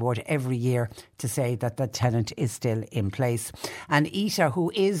tenancy board every year to say that the tenant is still in place. And Ita,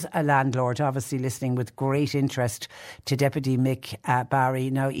 who is a landlord, obviously listening with great interest to Deputy Mick Barry.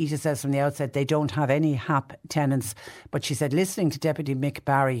 Now, Ita says from the outset they don't have any HAP tenants, but she said listening to Deputy Mick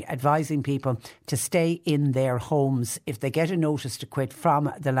Barry advising people to stay in their homes if they get a notice to quit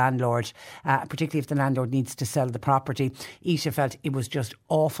from the landlord, particularly if the landlord needs to sell the property. Ita felt it was just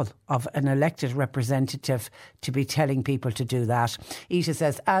awful of an elected representative to be telling people to do that. Ita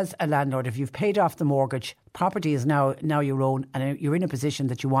says, as a landlord, if you've paid off the mortgage, property is now your own, and you're in a position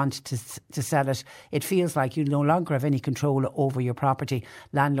that you want to sell it, it feels like you no longer have any control over your property.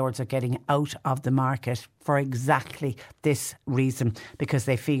 Landlords are getting out of the market for exactly this reason, because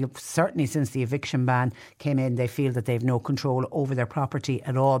they feel, certainly since the eviction ban came in, they feel that they have no control over their property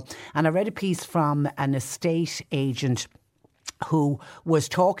at all. And I read a piece from an estate agent who was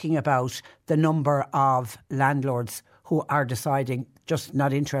talking about the number of landlords who are deciding, just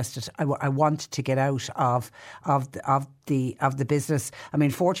not interested. I want to get out of the business. I mean,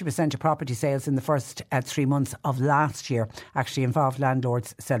 40% of property sales in the first 3 months of last year actually involved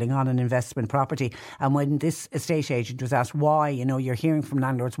landlords selling on an investment property. And when this estate agent was asked why, you know, you're hearing from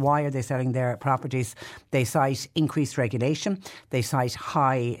landlords, why are they selling their properties? They cite increased regulation, they cite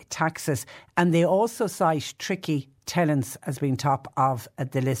high taxes, and they also cite tricky tenants as being top of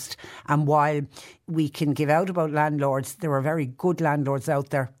the list. And while we can give out about landlords. There are very good landlords out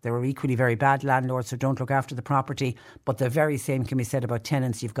there. There are equally very bad landlords who don't look after the property. But the very same can be said about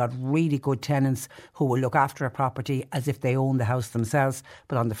tenants. You've got really good tenants who will look after a property as if they own the house themselves.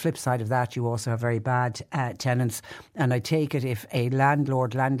 But on the flip side of that, you also have very bad tenants. And I take it if a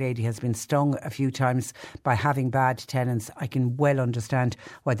landlady has been stung a few times by having bad tenants, I can well understand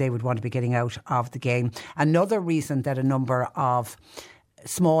why they would want to be getting out of the game. Another reason that a number of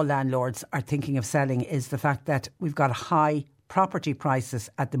small landlords are thinking of selling is the fact that we've got high property prices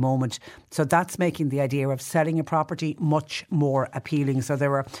at the moment. So that's making the idea of selling a property much more appealing. So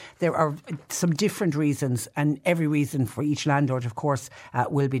there are some different reasons, and every reason for each landlord, of course,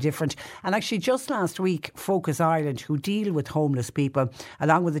 will be different. And actually, just last week, Focus Ireland, who deal with homeless people,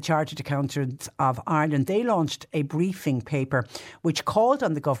 along with the Chartered Accountants of Ireland, they launched a briefing paper which called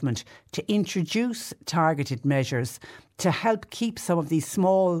on the government to introduce targeted measures to help keep some of these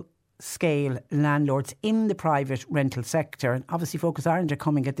small scale landlords in the private rental sector. And obviously Focus Ireland are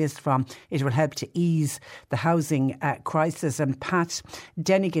coming at this from it will help to ease the housing crisis. And Pat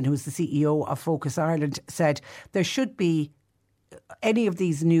Denigan, who's the CEO of Focus Ireland, said there should be any of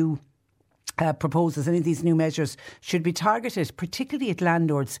these new proposals, any of these new measures should be targeted particularly at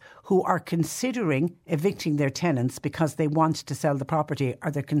landlords who are considering evicting their tenants because they want to sell the property,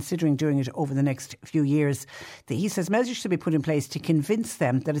 or they're considering doing it over the next few years. He says measures should be put in place to convince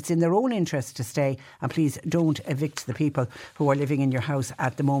them that it's in their own interest to stay, and please don't evict the people who are living in your house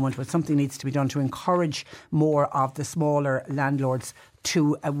at the moment. But something needs to be done to encourage more of the smaller landlords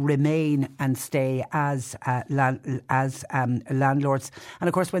to remain and stay as landlords. And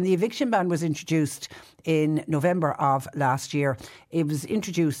of course, when the eviction ban was introduced in November of last year, it was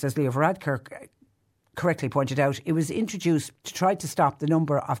introduced, as Leo Varadkar correctly pointed out, it was introduced to try to stop the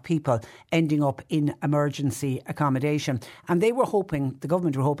number of people ending up in emergency accommodation. And they were hoping, the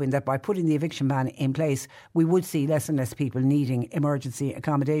government were hoping, that by putting the eviction ban in place, we would see less and less people needing emergency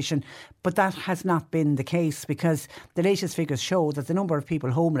accommodation. But that has not been the case, because the latest figures show that the number of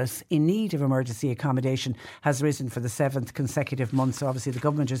people homeless in need of emergency accommodation has risen for the 7th consecutive month. So obviously the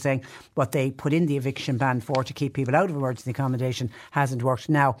government are saying what they put in the eviction ban for to keep people out of emergency accommodation hasn't worked.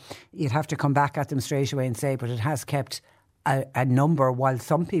 Now, you'd have to come back at them straight away and say, but it has kept a number. While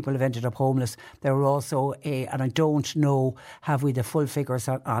some people have ended up homeless, there were also and I don't know, have we the full figures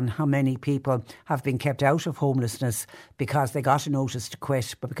on how many people have been kept out of homelessness because they got a notice to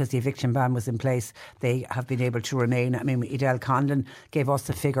quit, but because the eviction ban was in place, they have been able to remain. I mean, Edel Conlon gave us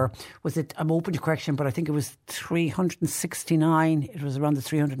the figure. Was it, I'm open to correction, but I think it was 369. It was around the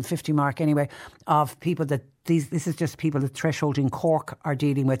 350 mark anyway, of people that this is just people that Threshold in Cork are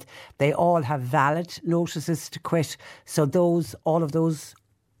dealing with. They all have valid notices to quit. So all of those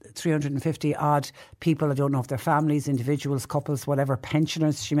 350 odd people, I don't know if they're families, individuals, couples, whatever,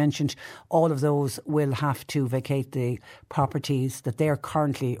 pensioners she mentioned, all of those will have to vacate the properties that they're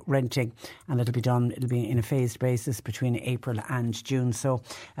currently renting, and it'll be in a phased basis between April and June. So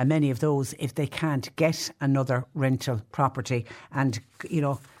many of those, if they can't get another rental property, and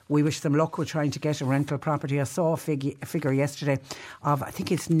we wish them luck with trying to get a rental property. I saw a figure yesterday of, I think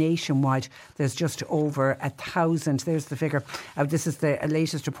it's nationwide, there's just over 1,000. There's the figure. This is the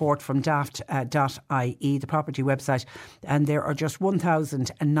latest report from daft.ie, the property website. And there are just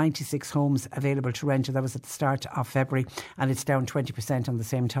 1,096 homes available to rent. And that was at the start of February. And it's down 20% on the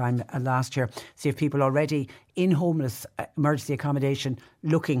same time last year. So you have people already in homeless emergency accommodation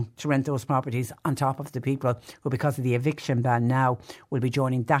looking to rent those properties, on top of the people who, because of the eviction ban now, will be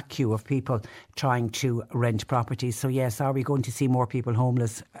joining that queue of people trying to rent properties. So yes, are we going to see more people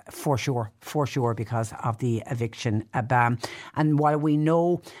homeless? For sure, because of the eviction ban. And while we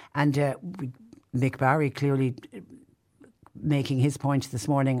know, and Mick Barry clearly making his point this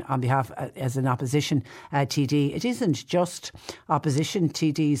morning on behalf as an opposition TD, it isn't just opposition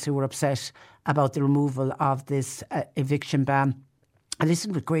TDs who were upset about the removal of this eviction ban. I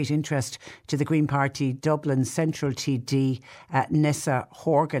listened with great interest to the Green Party Dublin Central TD, Nessa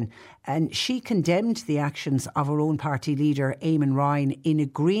Horgan, and she condemned the actions of her own party leader, Eamon Ryan, in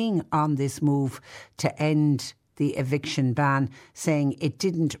agreeing on this move to end the eviction ban, saying it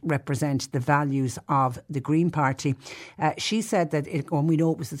didn't represent the values of the Green Party. She said that, we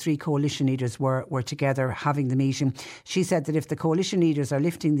know it was the three coalition leaders were together having the meeting. She said that if the coalition leaders are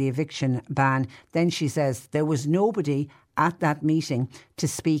lifting the eviction ban, then she says there was nobody at that meeting to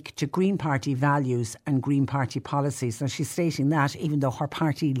speak to Green Party values and Green Party policies. Now, she's stating that even though her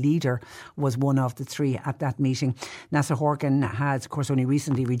party leader was one of the three at that meeting. Neasa Horgan has, of course, only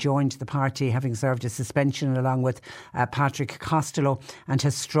recently rejoined the party, having served a suspension along with Patrick Costello, and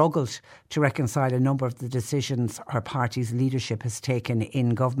has struggled to reconcile a number of the decisions her party's leadership has taken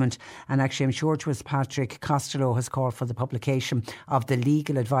in government. And actually, I'm sure it was Patrick Costello has called for the publication of the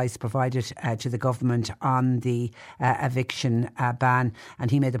legal advice provided to the government on the eviction ban. And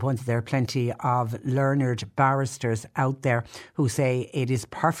he made the point that there are plenty of learned barristers out there who say it is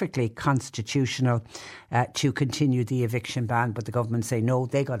perfectly constitutional to continue the eviction ban, but the government say no,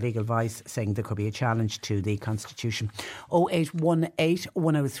 they got legal advice saying there could be a challenge to the constitution. 0818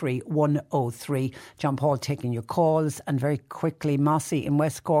 103 103. John Paul taking your calls, and very quickly, Mossy in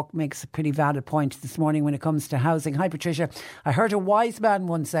West Cork makes a pretty valid point this morning when it comes to housing. Hi Patricia, I heard a wise man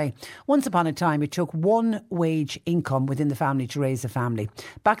once say, once upon a time it took one wage income within the family to raise a family.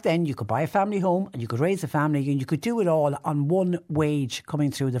 Back then you could buy a family home and you could raise a family, and you could do it all on one wage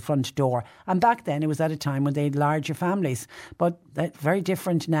coming through the front door. And back then it was at a time when they had larger families, but that's very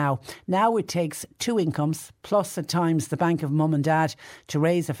different now. Now it takes two incomes plus at times the bank of mum and dad to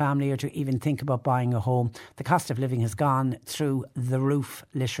raise a family or to even think about buying a home. The cost of living has gone through the roof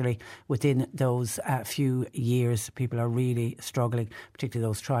literally within those few years. People are really struggling, particularly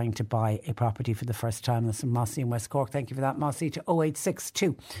those trying to buy a property for the first time. That's from Mossy in West Cork. Thank you for that, Mossy. To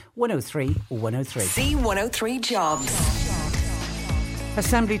 0862 103 103. C103 Jobs.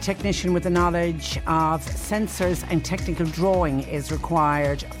 Assembly technician with the knowledge of sensors and technical drawing is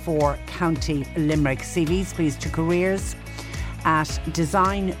required for County Limerick. CVs please to careers at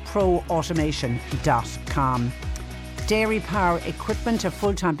designproautomation.com. Dairy Power Equipment have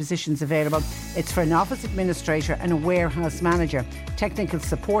full-time positions available. It's for an office administrator and a warehouse manager, technical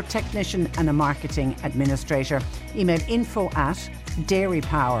support technician and a marketing administrator. Email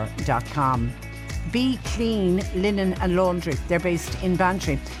info@dairypower.com. Be Clean Linen and Laundry. They're based in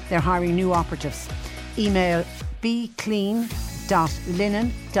Bantry. They're hiring new operatives. Email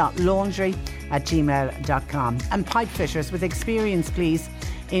beclean.linen.laundry@gmail.com. And pipe fitters with experience, please,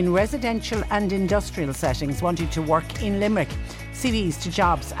 in residential and industrial settings, wanting to work in Limerick. CVs to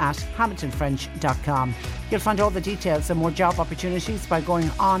jobs at hamiltonfrench.com. You'll find all the details and more job opportunities by going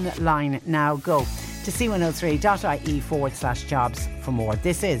online now. Go to c103.ie/jobs for more.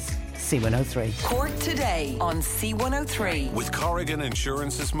 This is C103. Cork Today on C103. With Corrigan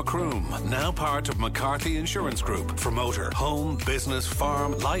Insurance's Macroom, now part of McCarthy Insurance Group. For motor, home, business,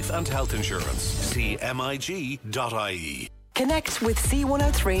 farm, life and health insurance. See mig.ie. Connect with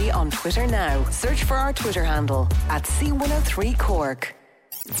C103 on Twitter now. Search for our Twitter handle @C103 Cork.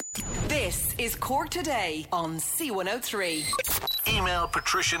 This is Cork Today on C103. Email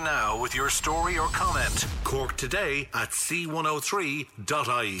Patricia now with your story or comment.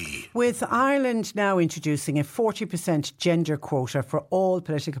 corktoday@c103.ie. With Ireland now introducing a 40% gender quota for all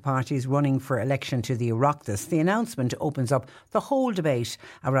political parties running for election to the Oireachtas, the announcement opens up the whole debate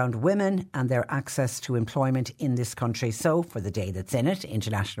around women and their access to employment in this country. So, for the day that's in it,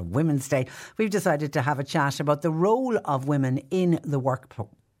 International Women's Day, we've decided to have a chat about the role of women in the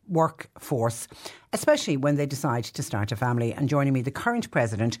workforce, especially when they decide to start a family. And joining me, the current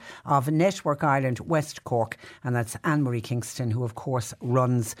president of Network Ireland West Cork, and that's Anne-Marie Kingston, who of course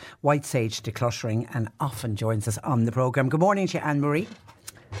runs White Sage Decluttering and often joins us on the programme. Good morning to you, Anne-Marie.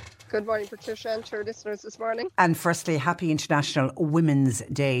 Good morning, Patricia, and to our listeners this morning. And firstly, happy International Women's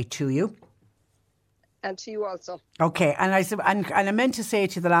Day to you. And to you also. Okay, and I meant to say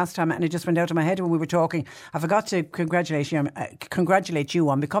it to you the last time, and it just went out of my head when we were talking. I forgot to congratulate you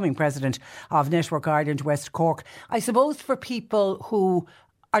on becoming president of Network Ireland West Cork. I suppose for people who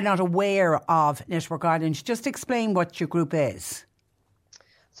are not aware of Network Ireland, just explain what your group is.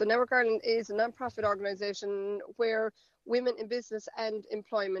 So Network Ireland is a non-profit organisation where women in business and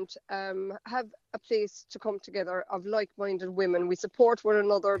employment have a place to come together of like-minded women. We support one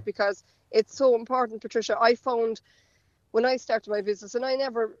another because it's so important, Patricia. I found when I started my business, and I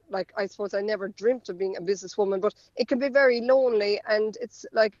never dreamt of being a businesswoman, but it can be very lonely, and it's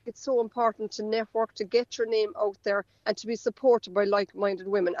so important to network, to get your name out there and to be supported by like-minded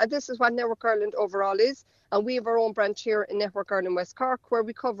women. And this is what Network Ireland overall is. And we have our own branch here in Network Ireland West Cork, where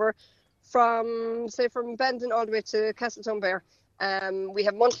we cover from Bandon all the way to Castletownbere. We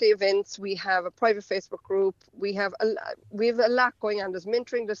have monthly events. We have a private Facebook group. We have a lot going on. There's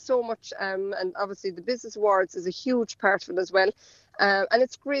mentoring. There's so much, and obviously the Business Awards is a huge part of it as well. And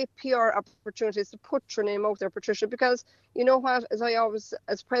it's great PR opportunities to put your name out there, Patricia, because you know what?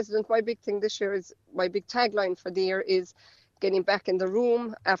 As president, my big thing this year is, my big tagline for the year is getting back in the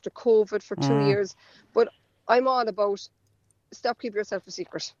room after COVID for 2 years. But I'm all about stop keeping yourself a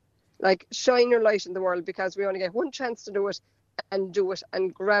secret. Like, shine your light in the world, because we only get one chance to do it, and do it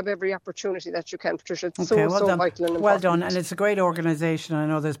and grab every opportunity that you can, Patricia. It's so vital and important. Well done. And it's a great organisation. I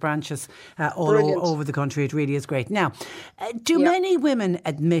know there's branches all over the country. It really is great. Now, do many women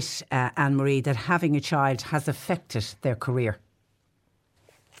admit, Anne-Marie, that having a child has affected their career?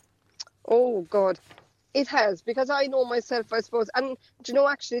 Oh, God. It has, because I know myself, I suppose. And, do you know,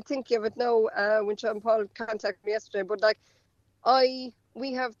 actually thinking of it now, when Sean Paul contacted me yesterday, but like,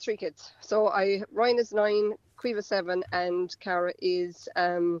 we have 3 kids. So Ryan is 9, Caoimhe 7, and Cara is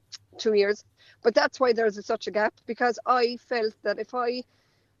 2 years. But that's why there's such a gap, because I felt that if I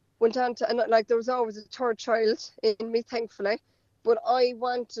went on to, and like, there was always a 3rd child in me, thankfully, but I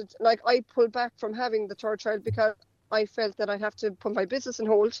wanted, like, I pulled back from having the 3rd child because I felt that I'd have to put my business on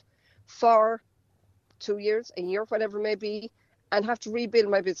hold for 2 years, a year, whatever it may be, and have to rebuild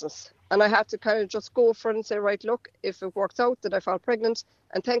my business. And I had to kind of just go for it and say, right, look, if it works out that I fall pregnant,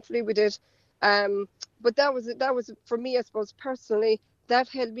 and thankfully we did. But that was for me, I suppose, personally, that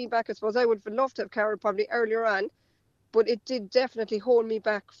held me back. I suppose I would have loved to have Carol probably earlier on, but it did definitely hold me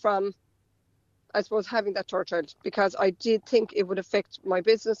back from, I suppose, having that 3rd child, because I did think it would affect my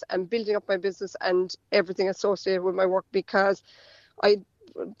business and building up my business and everything associated with my work, because I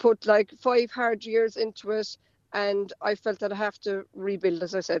put like 5 hard years into it, and I felt that I have to rebuild,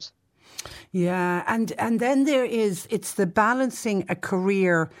 as I said. Yeah, and then it's the balancing a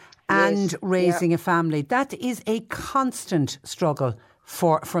career and raising a family. That is a constant struggle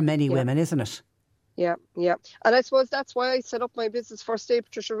for many women, isn't it? Yeah. And I suppose that's why I set up my business first day,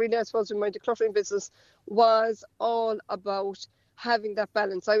 Patricia. Really, I suppose, with my decluttering business was all about having that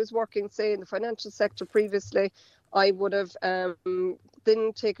balance. I was working, say, in the financial sector previously. I would have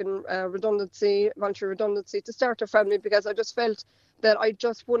then taken voluntary redundancy to start a family, because I just felt that I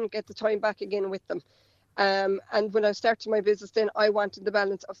just wouldn't get the time back again with them. And when I started my business, then I wanted the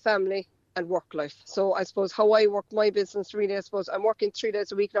balance of family and work life. So I suppose how I work my business, really, I suppose I'm working 3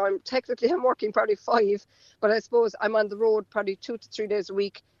 days a week now. I'm working probably 5, but I suppose I'm on the road probably 2 to 3 days a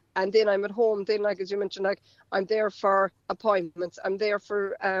week. And then I'm at home. Then, like, as you mentioned, like, I'm there for appointments. I'm there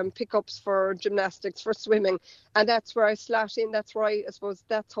for pickups, for gymnastics, for swimming. And that's where I slot in. That's where I suppose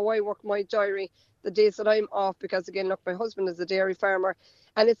that's how I work my diary, the days that I'm off. Because, again, look, my husband is a dairy farmer.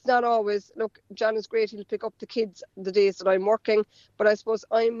 And it's not always, look, John is great. He'll pick up the kids the days that I'm working. But I suppose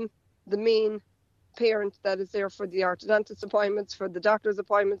I'm the main parent that is there for the orthodontist appointments, for the doctor's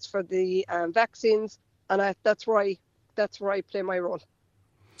appointments, for the vaccines. And that's where I play my role.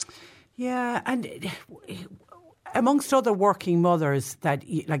 Yeah, and amongst other working mothers that,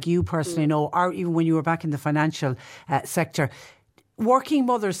 like you personally know, or even when you were back in the financial sector, working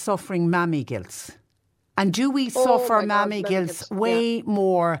mothers suffering mammy guilt. And do we suffer mammy guilt way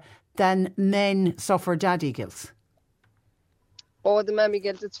more than men suffer daddy guilt? Oh, the mammy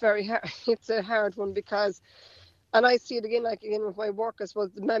guilt, it's very hard. It's a hard one, because, and I see it again with my work, I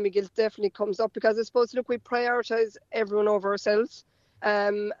suppose the mammy guilt definitely comes up, because I suppose, look, we prioritise everyone over ourselves.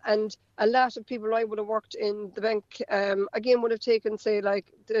 And a lot of people I would have worked in the bank, again, would have taken, say,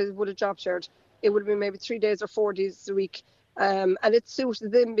 like, would have job shared. It would have been maybe 3 days or 4 days a week. And it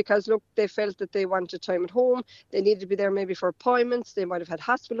suited them because, look, they felt that they wanted time at home. They needed to be there maybe for appointments. They might have had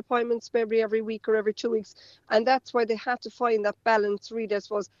hospital appointments maybe every week or every 2 weeks. And that's why they had to find that balance, really, I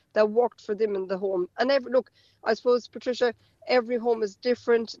suppose, that worked for them in the home. And look, I suppose, Patricia, every home is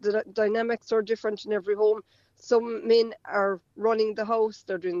different. The dynamics are different in every home. Some men are running the house,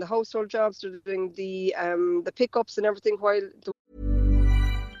 they're doing the household jobs, they're doing the pickups and everything, while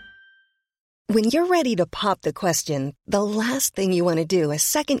When you're ready to pop the question, the last thing you want to do is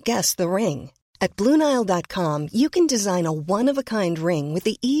second-guess the ring. At BlueNile.com, you can design a one-of-a-kind ring with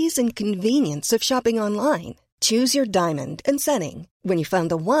the ease and convenience of shopping online. Choose your diamond and setting. When you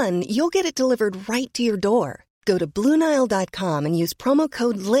find the one, you'll get it delivered right to your door. Go to BlueNile.com and use promo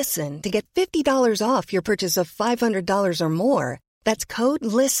code LISTEN to get $50 off your purchase of $500 or more. That's code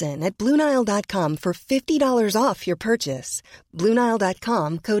LISTEN at BlueNile.com for $50 off your purchase.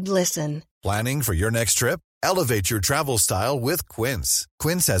 BlueNile.com, code LISTEN. Planning for your next trip? Elevate your travel style with Quince.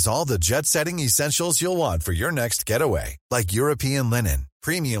 Quince has all the jet-setting essentials you'll want for your next getaway, like European linen,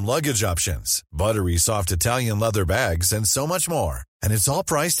 premium luggage options, buttery soft Italian leather bags, and so much more. And it's all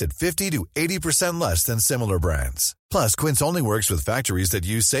priced at 50 to 80% less than similar brands. Plus, Quince only works with factories that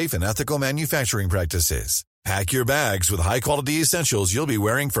use safe and ethical manufacturing practices. Pack your bags with high-quality essentials you'll be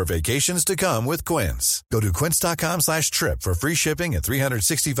wearing for vacations to come with Quince. Go to quince.com/trip for free shipping and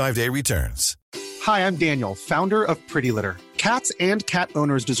 365-day returns. Hi, I'm Daniel, founder of Pretty Litter. Cats and cat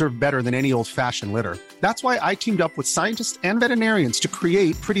owners deserve better than any old-fashioned litter. That's why I teamed up with scientists and veterinarians to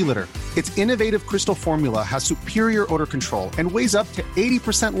create Pretty Litter. Its innovative crystal formula has superior odor control and weighs up to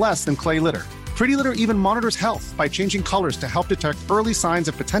 80% less than clay litter. Pretty Litter even monitors health by changing colors to help detect early signs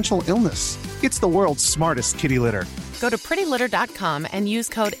of potential illness. It's the world's smartest kitty litter. Go to prettylitter.com and use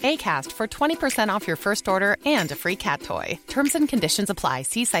code ACAST for 20% off your first order and a free cat toy. Terms and conditions apply.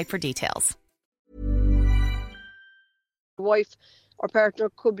 See site for details. Wife or partner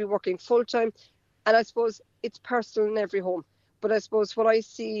could be working full-time, and I suppose it's personal in every home. But I suppose what I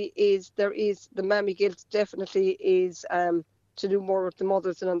see is there is the mammy guilt definitely is to do more with the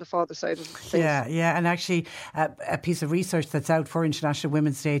mothers than on the father side of things. Yeah, and actually a piece of research that's out for International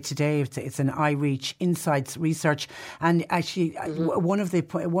Women's Day today, it's an iReach Insights research, and actually one of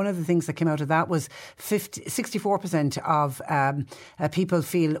the things that came out of that was 64% of people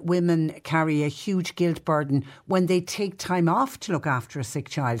feel women carry a huge guilt burden when they take time off to look after a sick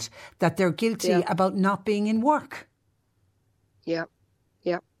child, that they're guilty about not being in work. Yeah.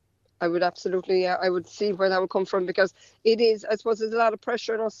 I would absolutely, I would see where that would come from, because it is, I suppose there's a lot of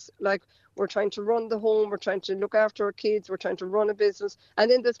pressure on us. Like, we're trying to run the home, we're trying to look after our kids, we're trying to run a business. And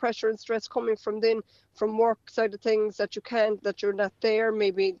then there's pressure and stress coming from work side of things that you're not there.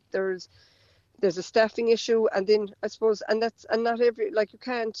 Maybe there's a staffing issue. And then I suppose, and not you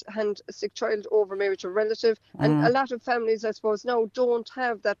can't hand a sick child over maybe to a relative. And a lot of families, I suppose, now don't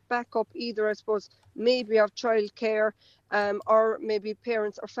have that backup either, I suppose, maybe of childcare. Or maybe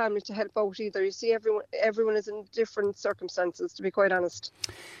parents or family to help out either. You see, everyone is in different circumstances, to be quite honest.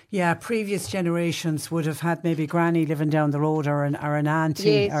 Yeah, previous generations would have had maybe granny living down the road or an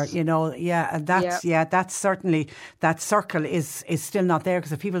auntie, yes. And that's certainly, that circle is still not there,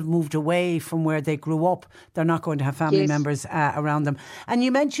 because if people have moved away from where they grew up, they're not going to have family members around them. And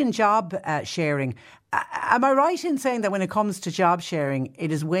you mentioned job sharing. Am I right in saying that when it comes to job sharing,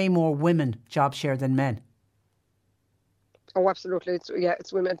 it is way more women job share than men? Oh, absolutely.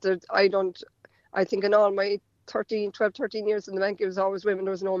 It's women. I think in all my 13 years in the bank, it was always women.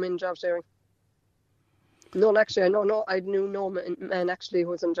 There was no men job sharing. No, actually, I knew no man actually who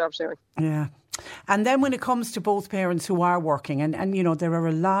was in job sharing. Yeah. And then when it comes to both parents who are working, and there are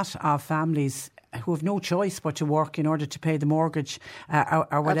a lot of families who have no choice but to work in order to pay the mortgage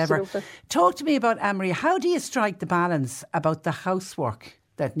or whatever. Absolutely. Talk to me about, Anne-Marie, how do you strike the balance about the housework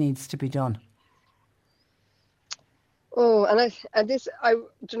that needs to be done? Oh, do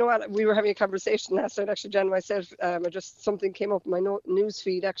you know what? We were having a conversation last night, actually, Jan, myself. Something came up in my news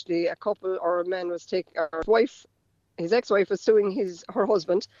feed. Actually, a couple or a man was his ex-wife was suing her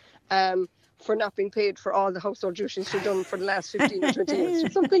husband, for not being paid for all the household duties she'd done for the last 15 or 20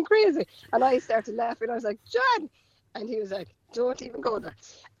 years. Something crazy. And I started laughing. I was like, John! And he was like, don't even go there.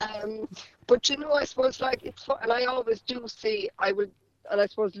 But I suppose it's fun. And I always do say and I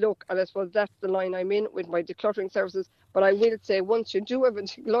suppose that's the line I'm in with my decluttering services. But I will say, once you do have a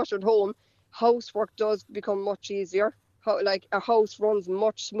decluttered home, housework does become much easier. A house runs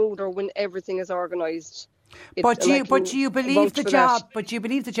much smoother when everything is organised. But do you believe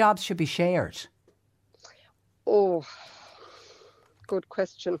the jobs should be shared? Oh, good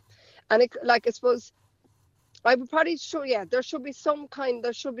question. And I suppose I would probably show. Yeah, there should be some kind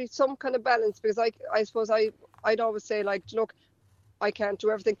of balance, because I suppose I'd always say, look, I can't do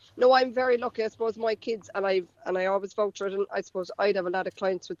everything. No, I'm very lucky. I suppose my kids, and I always vouch for it, and I suppose I'd have a lot of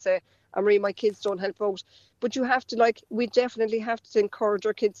clients would say, Anne-Marie, my kids don't help out. But you have to, we definitely have to encourage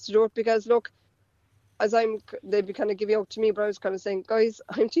our kids to do it, because look, they'd be kind of giving out to me, but I was kind of saying, guys,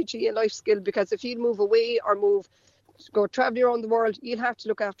 I'm teaching you a life skill, because if you move away or go travelling around the world, you'll have to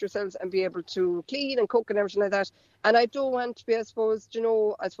look after yourselves and be able to clean and cook and everything like that. And I don't want to be, I suppose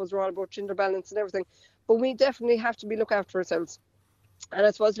we're all about gender balance and everything, but we definitely have to look after ourselves. And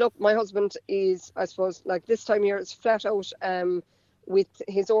I suppose, look, my husband is, this time of year is flat out with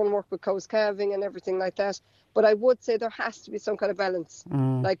his own work with cows calving and everything like that. But I would say there has to be some kind of balance.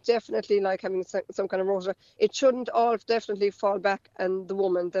 Definitely having some kind of rota. It shouldn't all definitely fall back on the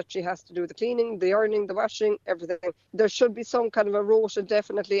woman, that she has to do the cleaning, the ironing, the washing, everything. There should be some kind of a rota,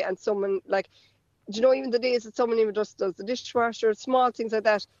 definitely, and someone do you know, even the days that someone even just does the dishwasher, small things like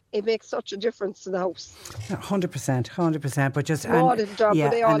that, it makes such a difference to the house. 100%. But just small little job,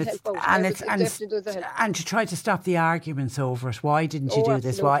 but they all help out. And it definitely does help. And to try to stop the arguments over it. Why didn't you do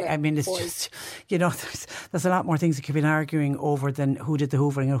this? Why? I mean, it's just, you know, there's a lot more things that could be arguing over than who did the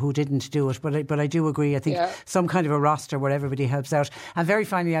hoovering or who didn't do it. But I do agree. I think some kind of a roster where everybody helps out. And very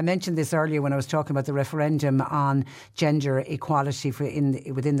finally, I mentioned this earlier when I was talking about the referendum on gender equality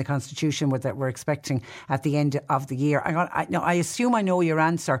within the Constitution that we're expecting at the end of the year. I assume I know your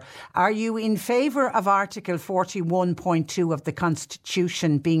answer. Are you in favour of Article 41.2 of the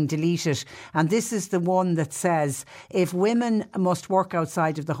Constitution being deleted? And this is the one that says if women must work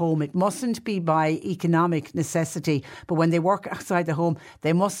outside of the home, it mustn't be by economic necessity, but when they work outside the home,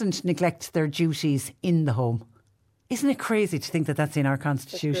 they mustn't neglect their duties in the home. Isn't it crazy to think that that's in our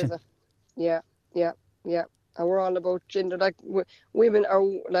Constitution? Yeah. And we're all about gender. Like, women are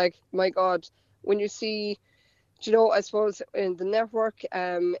like, my God, when you see, you know, I suppose in the network,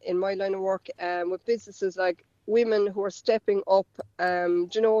 in my line of work, with businesses, like women who are stepping up,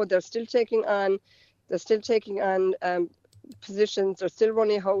 you know, they're still taking on positions, they're still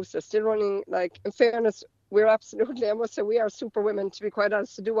running a house, they're still running, like, in fairness, we're absolutely, I must say, we are super women, to be quite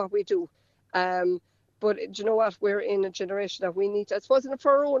honest, to do what we do. But do you know what? We're in a generation that we need to, I suppose,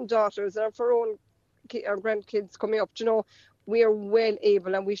 for our own daughters and for our grandkids coming up, you know, we are well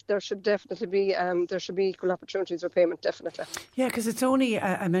able, and there should definitely be equal opportunities for payment, definitely. Yeah, because it's only,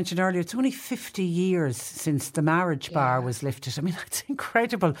 I mentioned earlier, it's only 50 years since the marriage bar was lifted. I mean, that's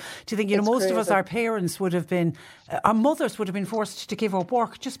incredible. Do you think, you know, most of us, our parents would have been, our mothers would have been forced to give up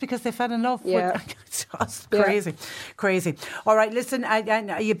work just because they fell in love with, it's just crazy. All right, listen,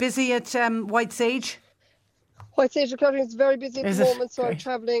 are you busy at White Sage? White Sage Decluttering is very busy at the moment, so I'm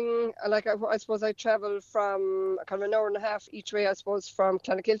travelling, like I suppose I travel from kind of an hour and a half each way, I suppose, from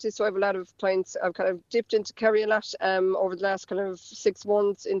Clonakilty, so I have a lot of clients. I've kind of dipped into Kerry a lot over the last kind of 6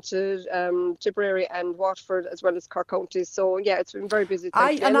 months, into Tipperary and Waterford, as well as Cork County, so yeah, it's been very busy.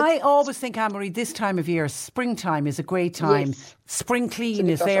 I always think, Anne-Marie, this time of year, springtime is a great time. Yes. Spring clean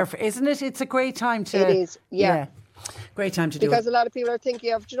is there, isn't it? It's a great time to... It is, yeah. Great time to do it. Because a lot of people are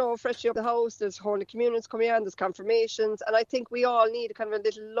thinking of, you know, freshening up the house, there's Holy Communions coming on, there's confirmations, and I think we all need kind of a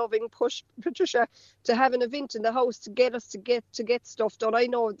little loving push, Patricia, to have an event in the house to get us to get stuff done. I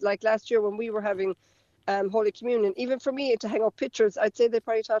know, like last year when we were having Holy Communion, even for me to hang up pictures, I'd say they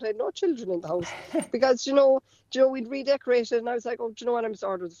probably thought I had no children in the house because you know we'd redecorate it, and I was like, oh, do you know what, I'm just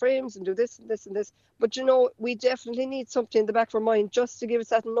order the frames and do this and this and this. But you know, we definitely need something in the back of our mind just to give us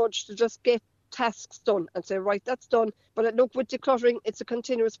that nudge to just get tasks done and say, right, that's done. But look, with decluttering, it's a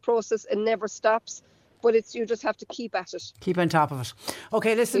continuous process, it never stops, but you just have to keep at it, keep on top of it.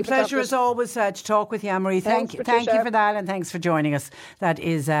 Okay, listen, pleasure as always to talk with you, Anne-Marie. Thank you for that, and thanks for joining us. That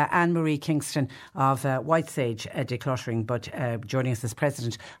is Anne-Marie Kingston of White Sage Decluttering, but joining us as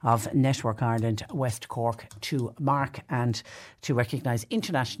president of Network Ireland West Cork to mark and to recognise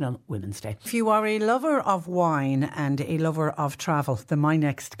International Women's Day. If you are a lover of wine and a lover of travel, then my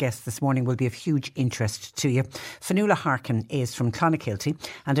next guest this morning will be of huge interest to you. Fionnuala Harkin is from Clonakilty,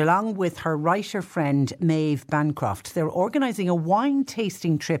 and along with her writer friend Maeve Bancroft, they're organising a wine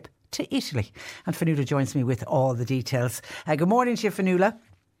tasting trip to Italy. And Fionnuala joins me with all the details. Good morning to you, Fionnuala.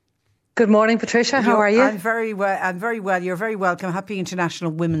 Good morning, Patricia. How are you? I'm very well. You're very welcome. Happy International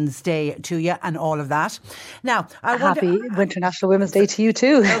Women's Day to you and all of that. Now, Happy International Women's Day to you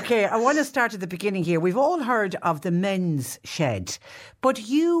too. Okay, I want to start at the beginning here. We've all heard of the men's shed, but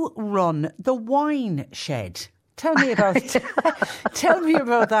you run the wine shed. Tell me about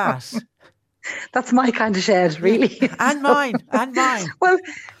that. That's my kind of shed, really. And mine. Well,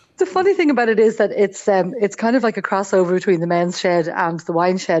 the funny thing about it is that it's kind of like a crossover between the men's shed and the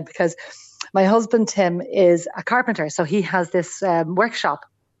wine shed, because my husband Tim is a carpenter, so he has this workshop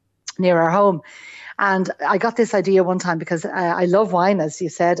near our home. And I got this idea one time because I love wine, as you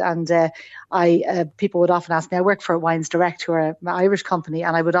said, and people would often ask me. I work for Wines Direct, who are an Irish company,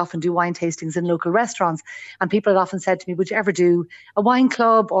 and I would often do wine tastings in local restaurants. And people had often said to me, would you ever do a wine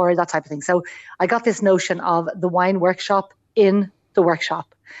club or that type of thing? So I got this notion of the wine workshop in the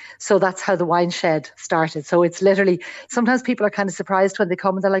workshop. So that's how the wine shed started. So it's literally, sometimes people are kind of surprised when they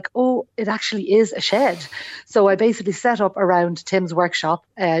come and they're like, oh, it actually is a shed. So I basically set up around Tim's workshop,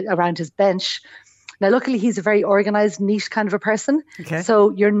 around his bench. Now, luckily, he's a very organised, neat kind of a person. Okay.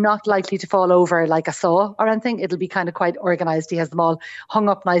 So you're not likely to fall over like a saw or anything. It'll be kind of quite organised. He has them all hung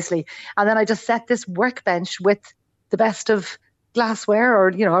up nicely. And then I just set this workbench with the best of glassware,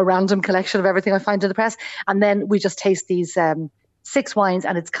 or, you know, a random collection of everything I find in the press. And then we just taste these 6 wines,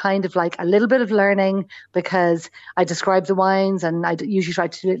 and it's kind of like a little bit of learning because I describe the wines, and I usually try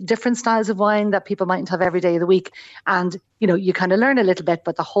to do different styles of wine that people mightn't have every day of the week. And, you kind of learn a little bit,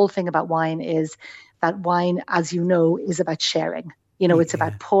 but the whole thing about wine is that wine, as you know, is about sharing. It's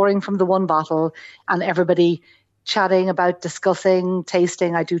about pouring from the one bottle and everybody chatting about, discussing,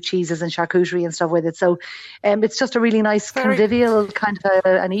 tasting. I do cheeses and charcuterie and stuff with it. So it's just a really nice convivial kind of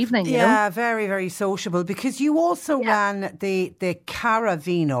an evening. Yeah, very, very sociable, because you also ran the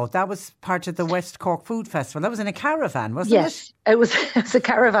Caravino. That was part of the West Cork Food Festival. That was in a caravan, wasn't it? Yes, it was a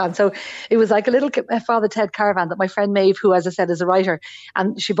caravan. So it was like a little Father Ted caravan that my friend Maeve, who, as I said, is a writer,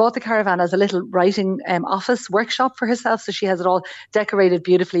 and she bought the caravan as a little writing office workshop for herself. So she has it all decorated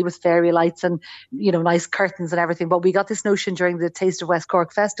beautifully with fairy lights and, nice curtains and everything. But we got this notion during the Taste of West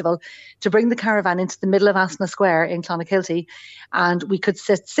Cork Festival to bring the caravan into the middle of Asna Square in Clonakilty, and we could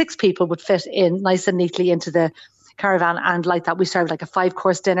sit 6 people would fit in nice and neatly into the caravan, and like that we served like a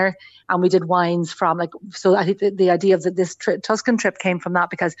 5-course dinner, and we did wines from so I think the idea of this Tuscan trip came from that,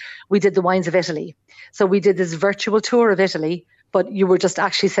 because we did the wines of Italy. So we did this virtual tour of Italy, but you were just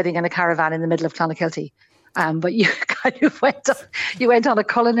actually sitting in a caravan in the middle of Clonakilty. But you kind of went on a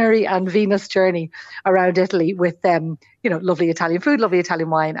culinary and Venus journey around Italy with lovely Italian food, lovely Italian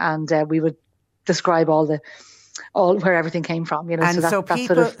wine, and we would describe all where everything came from. And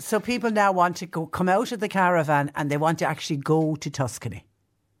so people now want to come out of the caravan and they want to actually go to Tuscany.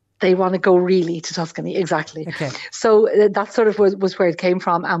 They want to go really to Tuscany, exactly. Okay. So that sort of was where it came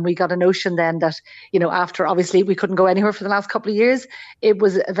from. And we got a notion then that, after obviously we couldn't go anywhere for the last couple of years, it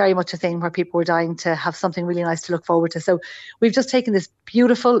was very much a thing where people were dying to have something really nice to look forward to. So we've just taken this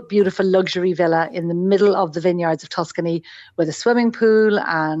beautiful, beautiful luxury villa in the middle of the vineyards of Tuscany with a swimming pool,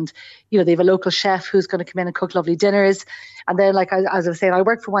 and, they have a local chef who's going to come in and cook lovely dinners. And then, as I was saying, I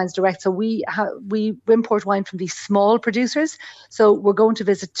work for Wines Direct, so we import wine from these small producers. So we're going to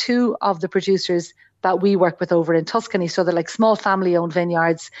visit 2 of the producers that we work with over in Tuscany. So they're like small family-owned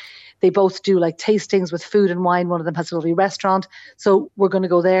vineyards. They both do like tastings with food and wine. One of them has a lovely restaurant. So we're going to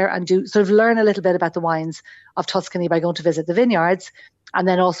go there and learn a little bit about the wines of Tuscany by going to visit the vineyards, and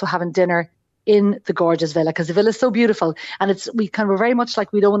then also having dinner in the gorgeous villa, because the villa is so beautiful. And we're very much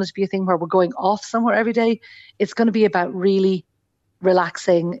like, we don't want it to be a thing where we're going off somewhere every day. It's going to be about really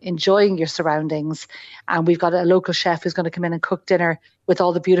relaxing, enjoying your surroundings. And we've got a local chef who's going to come in and cook dinner with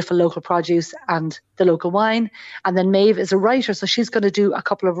all the beautiful local produce and the local wine. And then Maeve is a writer, so she's going to do a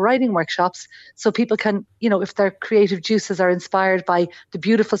couple of writing workshops so people can, if their creative juices are inspired by the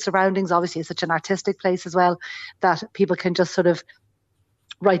beautiful surroundings, obviously it's such an artistic place as well, that people can just sort of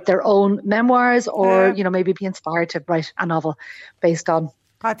write their own memoirs, or maybe be inspired to write a novel based on.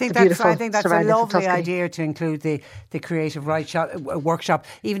 I think that's a lovely idea to include the creative workshop,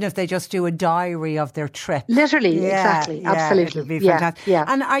 even if they just do a diary of their trip. Literally, exactly, absolutely. It'll be fantastic. Yeah.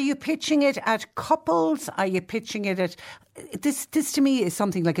 And are you pitching it at couples? Are you pitching it at this? This to me is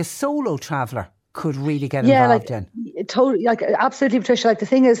something like a solo traveller could really get involved in. Totally, absolutely, Patricia. The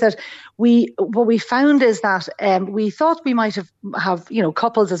thing is that what we found is that we thought we might have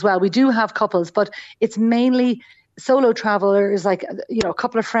couples as well. We do have couples, but it's mainly solo travelers, a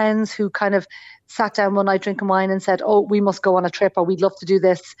couple of friends who kind of sat down one night drinking wine and said, "Oh, we must go on a trip," or "We'd love to do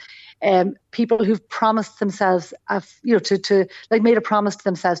this." People who've promised themselves, made a promise to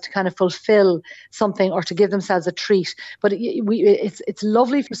themselves to kind of fulfill something or to give themselves a treat. But it's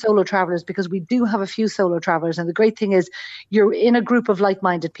lovely for solo travelers, because we do have a few solo travelers, and the great thing is you're in a group of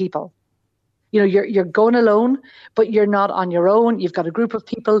like-minded people. You're going alone, but you're not on your own. You've got a group of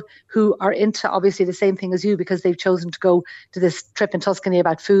people who are into obviously the same thing as you, because they've chosen to go to this trip in Tuscany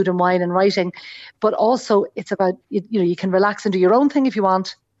about food and wine and writing. But also it's about, you can relax and do your own thing if you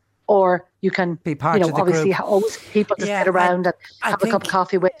want, or you can be part of the obviously group. Always people to sit around and have a cup of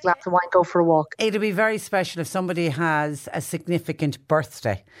coffee with a glass of wine, go for a walk. It'll be very special if somebody has a significant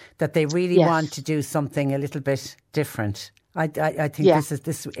birthday that they really want to do something a little bit different. I think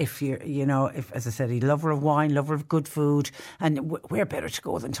this if you're, if, as I said, a lover of wine, lover of good food, and where better to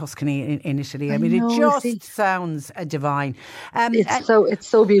go than Tuscany in Italy? I mean, it just sounds divine. It's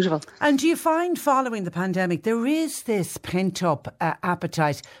so beautiful. And do you find following the pandemic there is this pent up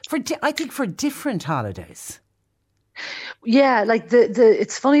appetite for different holidays? Yeah,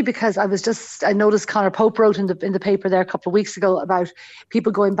 it's funny because I noticed Conor Pope wrote in the paper there a couple of weeks ago about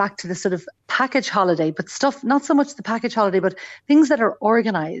people going back to the sort of package holiday, but stuff, not so much the package holiday, but things that are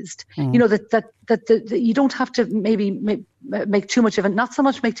organised. That you don't have to maybe make too much of it, not so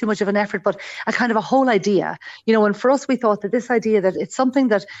much make too much of an effort, but a kind of a whole idea. And for us, we thought that this idea that it's something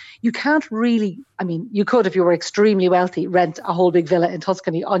that you can't really, you could, if you were extremely wealthy, rent a whole big villa in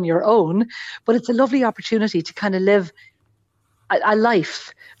Tuscany on your own, but it's a lovely opportunity to kind of live a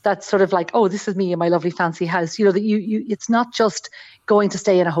life that's sort of like, oh, this is me in my lovely fancy house. You know, that you it's not just going to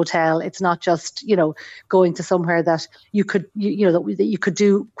stay in a hotel. It's not just, you know, going to somewhere that you could, that you could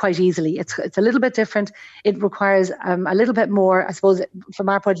do quite easily. It's a little bit different. It requires a little bit more, I suppose, from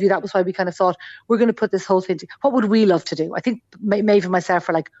our point of view. That was why we kind of thought we're going to put this whole thing to, what would we love to do? I think Maeve and myself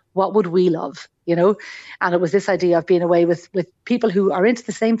were like, what would we love? You know, and it was this idea of being away with people who are into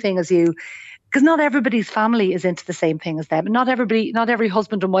the same thing as you. Because not everybody's family is into the same thing as them. Not every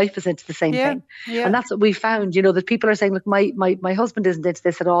husband and wife is into the same thing. Yeah. And that's what we found, you know, that people are saying, look, my husband isn't into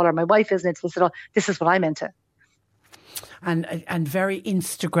this at all, or my wife isn't into this at all. This is what I'm into. And very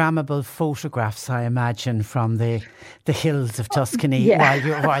Instagrammable photographs, I imagine, from the hills of Tuscany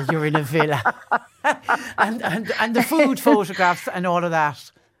while you're in a villa. and the food photographs and all of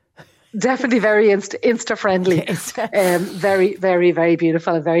that. Definitely very Insta friendly. Very, very, very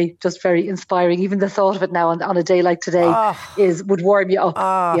beautiful and very inspiring. Even the thought of it now on a day like today would warm you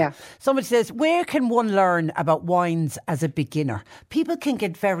up. Yeah. Somebody says, where can one learn about wines as a beginner? People can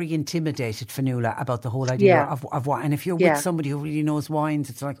get very intimidated, Fionnuala, about the whole idea of wine. And if you're with somebody who really knows wines,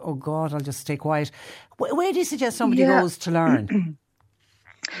 it's like, oh God, I'll just stay quiet. Where do you suggest somebody goes to learn?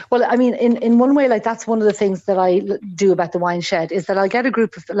 Well, I mean, in one way, like that's one of the things that I do about the Wine Shed is that I'll get a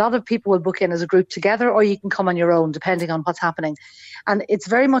lot of people will book in as a group together, or you can come on your own, depending on what's happening. And it's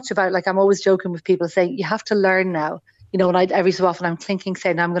very much about, like, I'm always joking with people saying, you have to learn now. You know, and every so often I'm clinking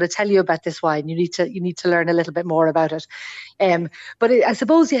saying, I'm going to tell you about this wine. You need to learn a little bit more about it. But I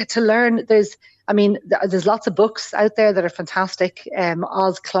suppose, to learn, there's lots of books out there that are fantastic.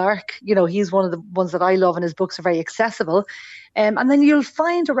 Oz Clarke, you know, he's one of the ones that I love, and his books are very accessible. And then you'll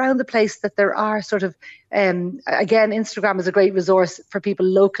find around the place that there are sort of, again, Instagram is a great resource for people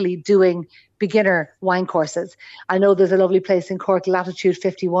locally doing beginner wine courses. I know there's a lovely place in Cork, Latitude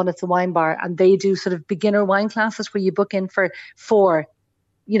 51, it's a wine bar, and they do sort of beginner wine classes where you book in for 4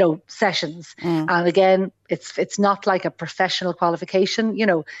 sessions. And again, it's not like a professional qualification,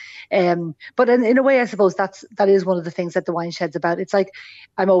 but in a way, I suppose that is one of the things that the Wine Shed's about. It's like,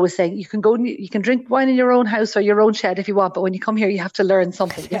 I'm always saying, you can drink wine in your own house or your own shed if you want, but when you come here, you have to learn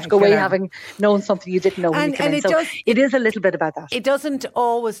something. You have to go away having known something you didn't know when you came in. So it is a little bit about that. It doesn't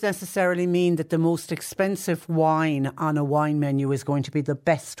always necessarily mean that the most expensive wine on a wine menu is going to be the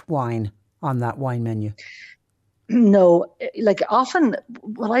best wine on that wine menu. No, like often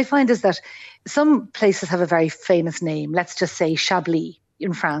what I find is that some places have a very famous name. Let's just say Chablis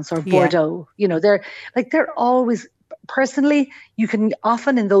in France or Bordeaux. You know, they're always, personally, you can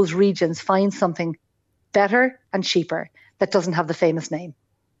often in those regions find something better and cheaper that doesn't have the famous name.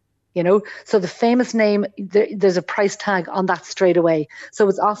 You know, so the famous name, there's a price tag on that straight away. So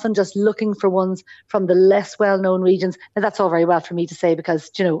it's often just looking for ones from the less well-known regions. And that's all very well for me to say because,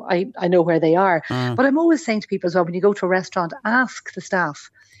 you know, I know where they are. But I'm always saying to people as well, when you go to a restaurant, ask the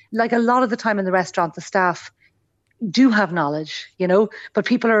staff. Like a lot of the time in the restaurant, the staff do have knowledge, you know, but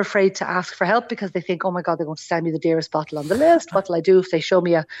people are afraid to ask for help because they think, oh my God, they're going to sell me the dearest bottle on the list. What'll I do if they show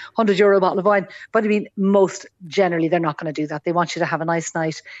me a €100 bottle of wine? But I mean, most generally, they're not going to do that. They want you to have a nice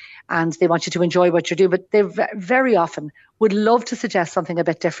night and they want you to enjoy what you're doing. But they very often would love to suggest something a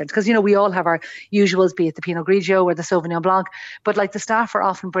bit different because, you know, we all have our usuals, be it the Pinot Grigio or the Sauvignon Blanc. But like the staff are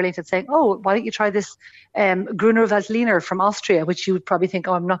often brilliant at saying, oh, why don't you try this Gruner Veltliner from Austria, which you would probably think,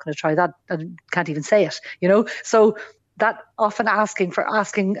 oh, I'm not going to try that. I can't even say it, you know. So that often asking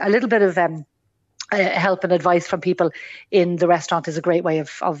a little bit of help and advice from people in the restaurant is a great way of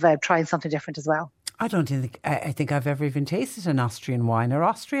trying something different as well. I don't think I've ever even tasted an Austrian wine. Are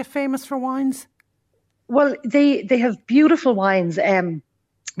Austria famous for wines? Well, they have beautiful wines.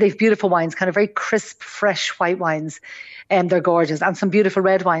 They have beautiful wines, kind of very crisp, fresh white wines. They're gorgeous. And some beautiful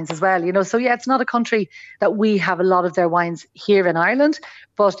red wines as well, you know. So, yeah, it's not a country that we have a lot of their wines here in Ireland.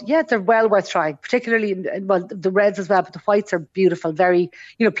 But, yeah, they're well worth trying, particularly, well, the reds as well. But the whites are beautiful. Very,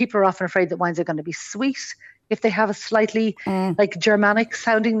 you know, people are often afraid that wines are going to be sweet if they have a slightly like Germanic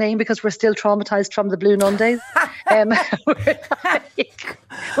sounding name because we're still traumatized from the Blue Nun days.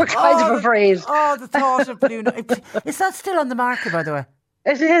 We're kind of afraid. Oh, the thought of Blue Nun. Is that still on the market, by the way?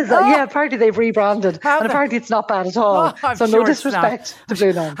 It is. Yeah, apparently they've rebranded. And apparently it's not bad at all. So no disrespect to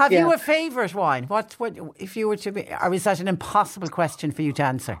Blue Nun. Have you a favourite wine? What if you were to be, or is that an impossible question for you to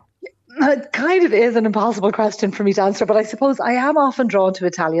answer? It kind of is an impossible question for me to answer, but I suppose I am often drawn to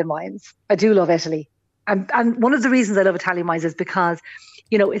Italian wines. I do love Italy. And one of the reasons I love Italian wines is because,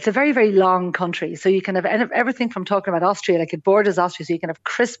 you know, it's a very, very long country. So you can have everything from talking about Austria, like it borders Austria, so you can have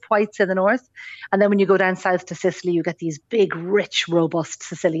crisp whites in the north. And then when you go down south to Sicily, you get these big, rich, robust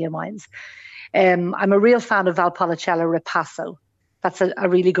Sicilian wines. I'm a real fan of Valpolicella Ripasso. That's a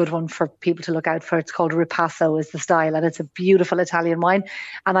really good one for people to look out for. It's called Ripasso is the style, and it's a beautiful Italian wine.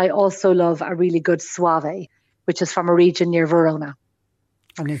 And I also love a really good Soave, which is from a region near Verona.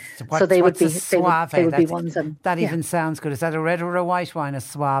 And so they would be Soave. They would be ones. That even sounds good. Is that a red or a white wine? A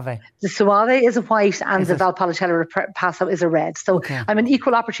Soave. The Soave is a white, and the Valpolicella Ripasso is a red. So I'm an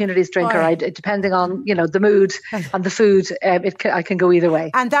equal opportunities drinker. Depending on the mood and the food, I can go either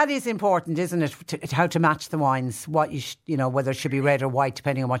way. And that is important, isn't it? How to match the wines, what whether it should be red or white,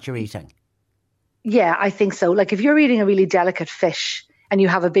 depending on what you're eating. Yeah, I think so. Like if you're eating a really delicate fish and you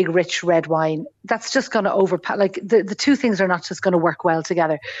have a big rich red wine, that's just going to overpower. Like the two things are not just going to work well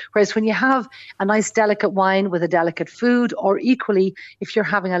together. Whereas when you have a nice delicate wine with a delicate food, or equally if you're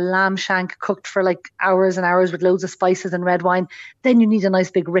having a lamb shank cooked for like hours and hours with loads of spices and red wine, then you need a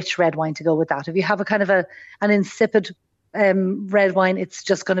nice big rich red wine to go with that. If you have a kind of an insipid red wine, it's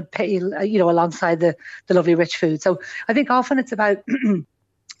just going to pay alongside the lovely rich food. So I think often it's about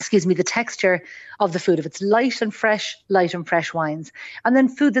the texture of the food. If it's light and fresh wines. And then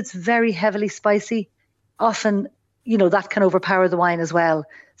food that's very heavily spicy, often, that can overpower the wine as well.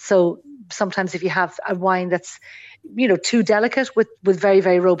 So sometimes if you have a wine that's, too delicate with very,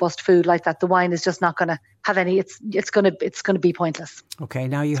 very robust food like that, the wine is just not going to have any, it's going to be pointless. Okay,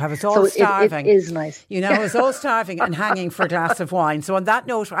 now you have us all starving. It is nice. You have us all starving and hanging for a glass of wine. So on that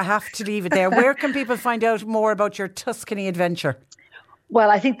note, I have to leave it there. Where can people find out more about your Tuscany adventure? Well,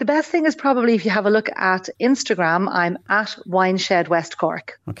 I think the best thing is probably if you have a look at Instagram, I'm at Wineshed West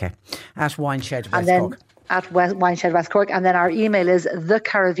Cork. Okay, at Wineshed West and then Cork. At Wineshed West Cork. And then our email is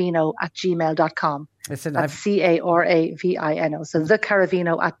thecaravino@gmail.com. Listen, that's Caravino. So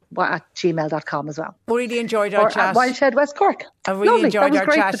thecaravino@gmail.com as well. Really enjoyed our chat. At Wineshed West Cork. I really enjoyed our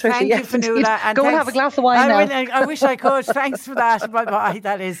chat. Patricia. Thank you, Fionnuala. And go and have a glass of wine now. I wish I could. Thanks for that. Bye-bye.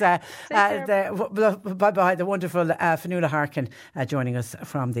 That is bye-bye, the wonderful Fionnuala Harkin joining us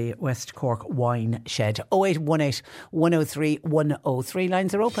from the West Cork Wine Shed. 0818 103 103.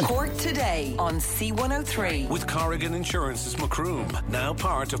 Lines are open. Cork Today on C103. With Corrigan Insurance's Macroom, now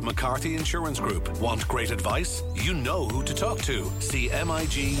part of McCarthy Insurance Group. Want great advice? You know who to talk to.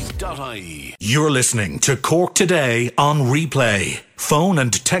 CMIG.ie. You're listening to Cork Today on replay. Phone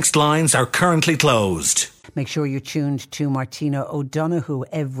and text lines are currently closed. Make sure you're tuned to Martina O'Donoghue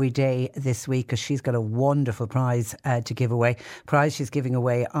every day this week, because she's got a wonderful prize to give away. Prize she's giving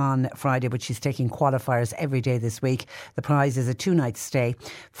away on Friday, but she's taking qualifiers every day this week. The prize is a 2-night stay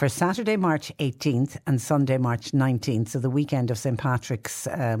for Saturday, March 18th and Sunday, March 19th. So the weekend of St. Patrick's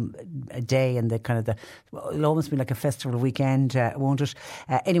Day, and it'll almost be like a festival weekend, won't it?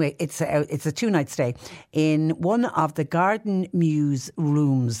 Anyway, it's a 2-night stay in one of the Garden Muse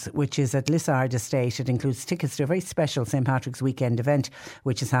rooms, which is at Lissard Estate. It includes tickets to a very special St. Patrick's weekend event,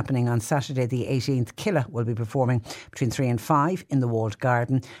 which is happening on Saturday the 18th. Killa will be performing between 3 and 5 in the walled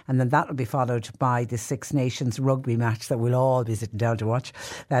garden, and then that will be followed by the Six Nations rugby match that we'll all be sitting down to watch.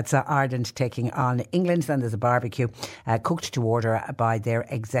 That's Ireland taking on England. Then there's a barbecue cooked to order by their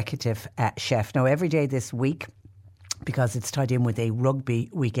executive chef. Now, every day this week, because it's tied in with a rugby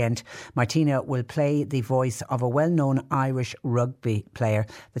weekend, Martina will play the voice of a well-known Irish rugby player.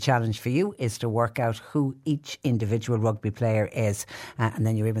 The challenge for you is to work out who each individual rugby player is, and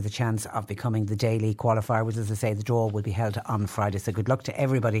then you're in with a chance of becoming the daily qualifier, which, as I say, the draw will be held on Friday. So good luck to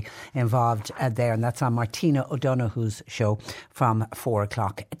everybody involved there, and that's on Martina O'Donoghue's show from 4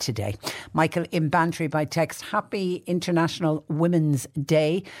 o'clock today. Michael in Bantry by text: Happy International Women's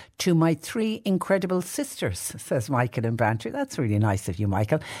Day to my 3 incredible sisters, says Michael in Bantry. That's really nice of you,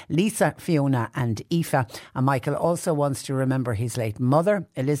 Michael. Lisa, Fiona and Aoife. And Michael also wants to remember his late mother,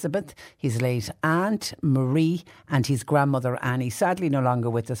 Elizabeth, his late aunt, Marie, and his grandmother, Annie. Sadly no longer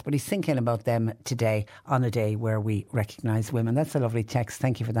with us, but he's thinking about them today on a day where we recognise women. That's a lovely text.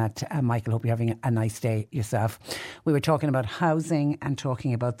 Thank you for that, Michael. Hope you're having a nice day yourself. We were talking about housing and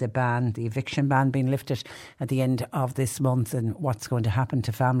talking about the eviction ban being lifted at the end of this month, and what's going to happen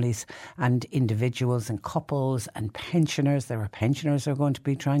to families and individuals and couples and pensioners. There are pensioners who are going to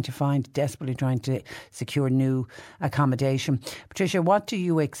be desperately trying to secure new accommodation. Patricia, what do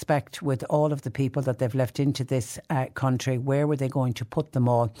you expect with all of the people that they've left into this country? Where were they going to put them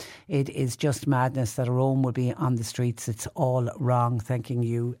all? It is just madness that Rome will be on the streets. It's all wrong. Thanking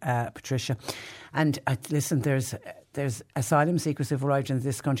you, Patricia. And listen, there's there's asylum seekers who've arrived in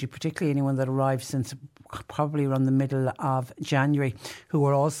this country, particularly anyone that arrived since probably around the middle of January, who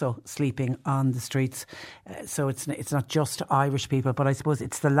are also sleeping on the streets. So it's not just Irish people, but I suppose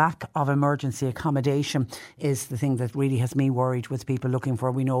it's the lack of emergency accommodation is the thing that really has me worried with people looking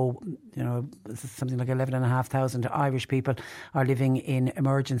for. We know, something like 11,500 Irish people are living in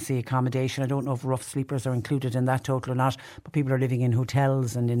emergency accommodation. I don't know if rough sleepers are included in that total or not, but people are living in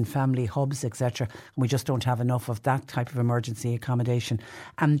hotels and in family hubs, etc. And we just don't have enough of that type of emergency accommodation.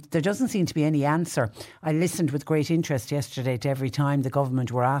 And there doesn't seem to be any answer. I listened with great interest yesterday to every time the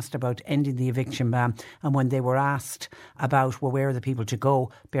government were asked about ending the eviction ban, and when they were asked about, well, where are the people to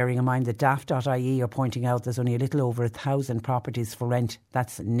go, bearing in mind that daft.ie are pointing out there's only a little over 1,000 properties for rent.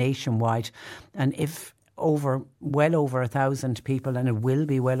 That's nationwide. And if well over 1,000 people, and it will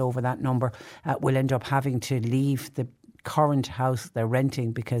be well over that number, will end up having to leave the current house they're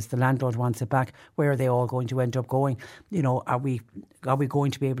renting because the landlord wants it back, where are they all going to end up going? Are we going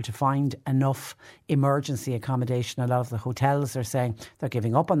to be able to find enough emergency accommodation? A lot of the hotels are saying they're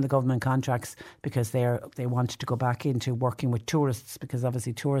giving up on the government contracts because they want to go back into working with tourists, because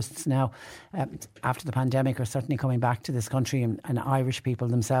obviously tourists now, after the pandemic, are certainly coming back to this country, and Irish people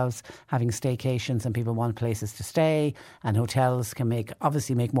themselves having staycations, and people want places to stay, and hotels can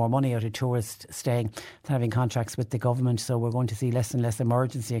make more money out of tourists staying than having contracts with the government. So we're going to see less and less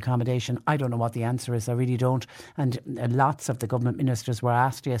emergency accommodation. I don't know what the answer is. I really don't. And lots of the government ministers were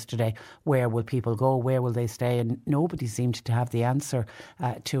asked yesterday, where will people go? Where will they stay? And nobody seemed to have the answer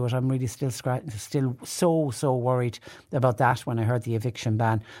to it. I'm really still so worried about that when I heard the eviction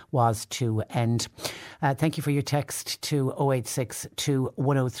ban was to end. Thank you for your text to 086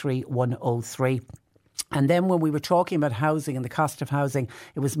 103 103. And then when we were talking about housing and the cost of housing,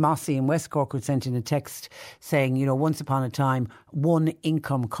 it was Mossy in West Cork who sent in a text saying, once upon a time, one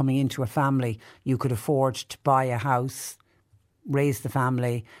income coming into a family, you could afford to buy a house, raise the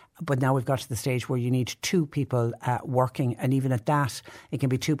family. But now we've got to the stage where you need two people working. And even at that, it can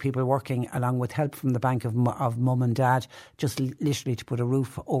be two people working along with help from the bank of mum and dad, just literally to put a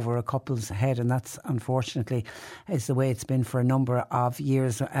roof over a couple's head. And that's, unfortunately, is the way it's been for a number of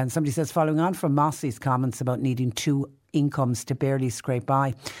years. And somebody says, following on from Mossy's comments about needing two incomes to barely scrape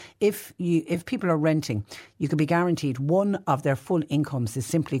by, if people are renting, you can be guaranteed one of their full incomes is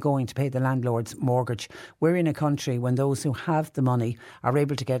simply going to pay the landlord's mortgage. We're in a country when those who have the money are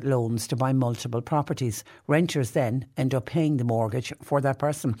able to get loans to buy multiple properties. Renters then end up paying the mortgage for that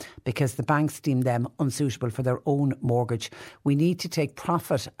person because the banks deem them unsuitable for their own mortgage. We need to take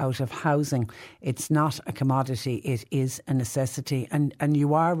profit out of housing. It's not a commodity, it is a necessity. And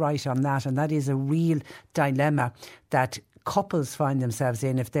you are right on that, and that is a real dilemma that couples find themselves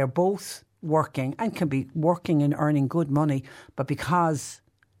in if they're both working and can be working and earning good money, but because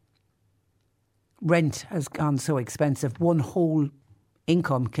rent has gone so expensive, one whole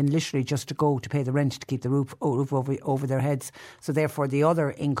income can literally just go to pay the rent to keep the roof over their heads. So therefore the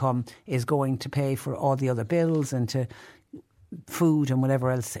other income is going to pay for all the other bills and to food and whatever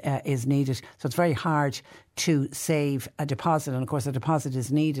else is needed. So it's very hard to save a deposit, and of course a deposit is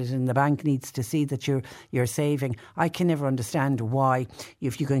needed and the bank needs to see that you're saving. I can never understand why,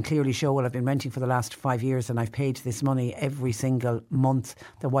 if you can clearly show, well, I've been renting for the last 5 years and I've paid this money every single month,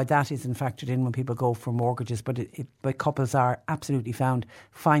 that why that isn't factored in when people go for mortgages. But couples are absolutely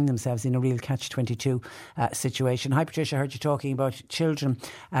find themselves in a real catch-22 situation. Hi Patricia, I heard you talking about children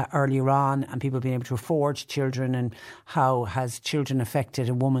earlier on and people being able to afford children, and how has children affected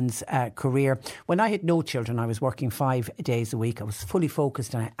a woman's career. When I had no children, I was working 5 days a week. I was fully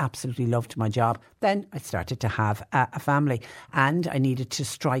focused and I absolutely loved my job. Then I started to have a family and I needed to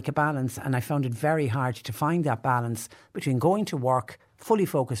strike a balance, and I found it very hard to find that balance between going to work, fully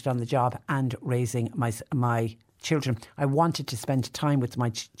focused on the job, and raising my children. I wanted to spend time with my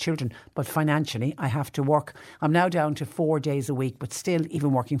children, but financially I have to work. I'm now down to 4 days a week, but still,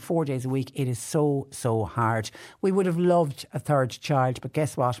 even working 4 days a week, it is so hard. We would have loved a third child, but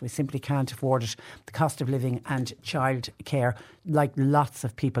guess what? We simply can't afford it. The cost of living and child care, like lots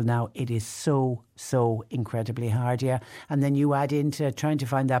of people now, it is so incredibly hard, yeah. And then you add into trying to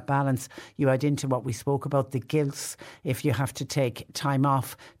find that balance, you add into what we spoke about, the guilt. If you have to take time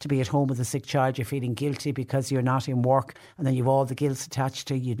off to be at home with a sick child, you're feeling guilty because you're not in work, and then you've all the guilt attached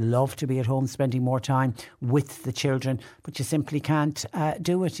to you'd love to be at home spending more time with the children, but you simply can't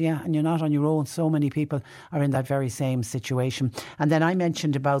do it, yeah. And you're not on your own. So many people are in that very same situation. And then I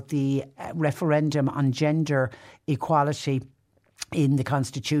mentioned about the referendum on gender equality in the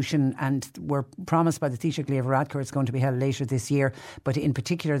Constitution, and were promised by the Taoiseach Leo Varadkar it's going to be held later this year. But in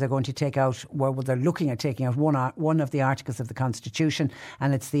particular, they're going to take out, well, they're looking at taking out one of the articles of the Constitution,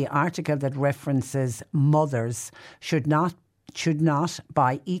 and it's the article that references mothers should not,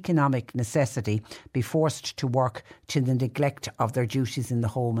 by economic necessity, be forced to work to the neglect of their duties in the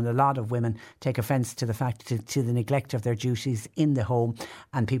home. And a lot of women take offence to the fact, to the neglect of their duties in the home.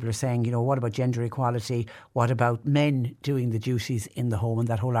 And people are saying, you know, what about gender equality? What about men doing the duties in the home? And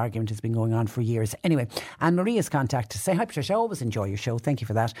that whole argument has been going on for years. Anyway, Anne-Marie has contacted to say, hi Patricia, I always enjoy your show. Thank you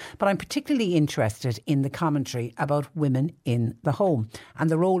for that. But I'm particularly interested in the commentary about women in the home and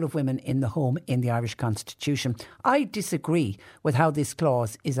the role of women in the home in the Irish Constitution. I disagree with how this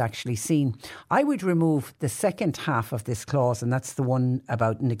clause is actually seen. I would remove the second half of this clause, and that's the one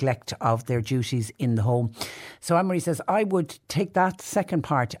about neglect of their duties in the home. So Anne-Marie says, I would take that second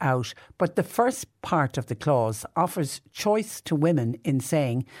part out, but the first part of the clause offers choice to women in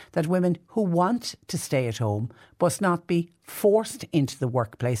saying that women who want to stay at home must not be forced into the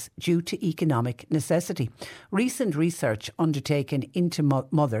workplace due to economic necessity. Recent research undertaken into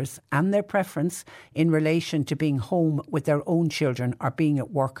mothers and their preference in relation to being home with their own children or being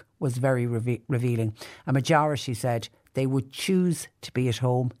at work was very revealing. A majority said they would choose to be at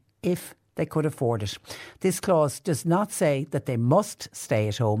home if they could afford it. This clause does not say that they must stay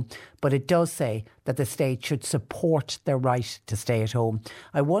at home, but it does say that the state should support their right to stay at home.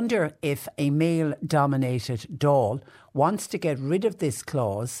 I wonder if a male-dominated Dáil wants to get rid of this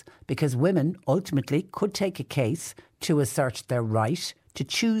clause because women ultimately could take a case to assert their right to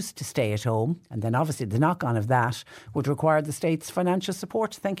choose to stay at home, and then obviously the knock-on of that would require the state's financial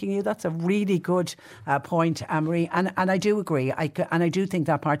support. Thanking you. That's a really good point, Anne-Marie, and I do agree. I do think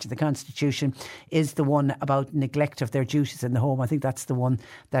that part of the Constitution is the one about neglect of their duties in the home. I think that's the one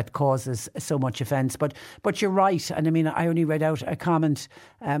that causes so much offence. But you're right, and I mean, I only read out a comment.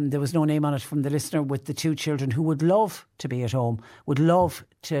 There was no name on it from the listener with the two children who would love to be at home, would love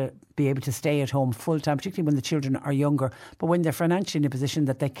to be able to stay at home full time, particularly when the children are younger. But when they're financially in a position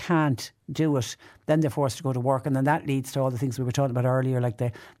that they can't do it, then they're forced to go to work, and then that leads to all the things we were talking about earlier, like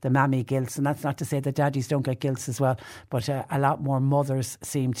the mammy guilt. And that's not to say that daddies don't get guilts as well, but a lot more mothers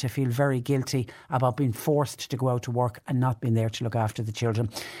seem to feel very guilty about being forced to go out to work and not being there to look after the children.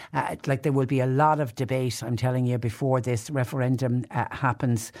 Like there will be a lot of debate, I'm telling you, before this referendum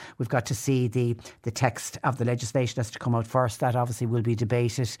happens. We've got to see the text of the legislation has to come out first. That obviously will be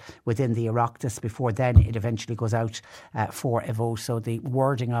debated within the Oireachtas before then it eventually goes out for a vote. So the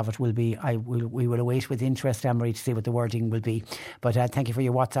wording of it will be, we will await with interest, Anne-Marie, to see what the wording will be. But thank you for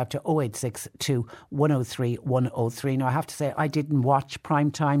your WhatsApp to 0862 103 103. Now I have to say I didn't watch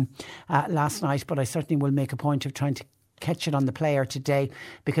prime time last night, but I certainly will make a point of trying to catch it on the player today,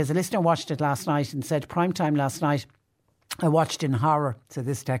 because a listener watched it last night and said prime time last night I watched in horror, said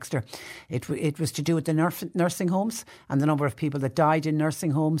this texter. It was to do with the nursing homes and the number of people that died in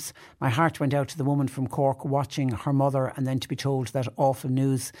nursing homes. My heart went out to the woman from Cork watching her mother and then to be told that awful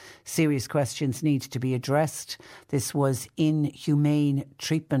news. Serious questions need to be addressed. This was inhumane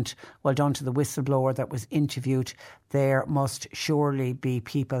treatment. Well done to the whistleblower that was interviewed. There must surely be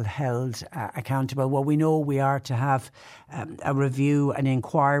people held accountable. Well, we know we are to have a review, an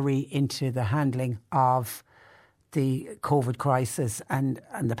inquiry into the handling of the COVID crisis and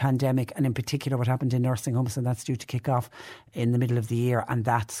the pandemic, and in particular what happened in nursing homes, and that's due to kick off in the middle of the year. And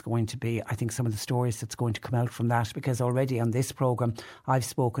that's going to be, I think, some of the stories that's going to come out from that, because already on this programme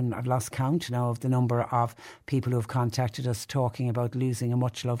I've lost count now of the number of people who have contacted us talking about losing a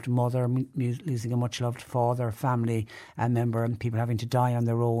much loved mother, losing a much loved father, family member, and people having to die on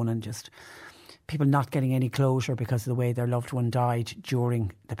their own, and just people not getting any closure because of the way their loved one died during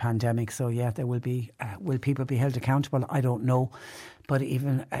the pandemic. So yeah, there will be will people be held accountable? I don't know, but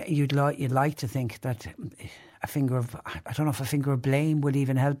even you'd like to think that I don't know if a finger of blame would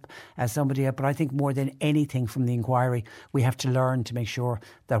even help somebody, but I think more than anything from the inquiry, we have to learn to make sure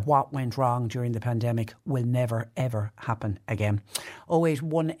that what went wrong during the pandemic will never ever happen again.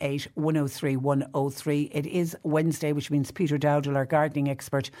 0818 103 103. It is Wednesday, which means Peter Dowdall, our gardening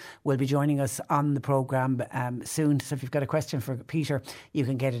expert, will be joining us on the programme soon. So if you've got a question for Peter, you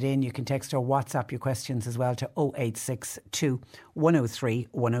can get it in. You can text or WhatsApp your questions as well to 0862 103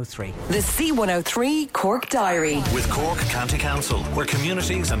 103. The C103 Cork Diary. Diary. With Cork County Council, where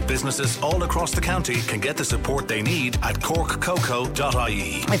communities and businesses all across the county can get the support they need at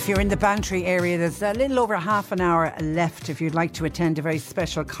corkcoco.ie. If you're in the Bantry area, there's a little over half an hour left if you'd like to attend a very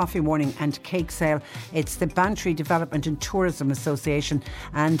special coffee morning and cake sale. It's the Bantry Development and Tourism Association,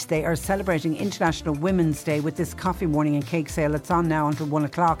 and they are celebrating International Women's Day with this coffee morning and cake sale. It's on now until 1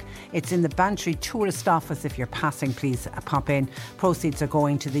 o'clock. It's in the Bantry Tourist Office. If you're passing, please pop in. Proceeds are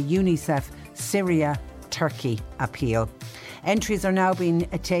going to the UNICEF Syria Turkey appeal. Entries are now being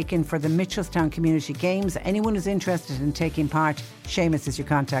taken for the Mitchelstown Community Games. Anyone who's interested in taking part, Seamus is your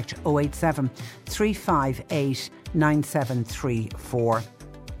contact, 087 358 9734.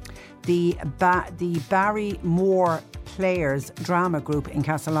 The Barry Moore Players Drama Group in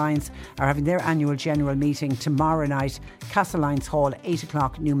Castlelyons are having their annual general meeting tomorrow night. Castlelyons Hall, 8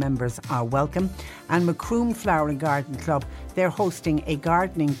 o'clock. New members are welcome. And Macroom Flower and Garden Club, they're hosting a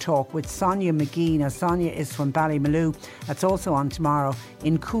gardening talk with Sonia McGee. Now, Sonia is from Ballymaloe. That's also on tomorrow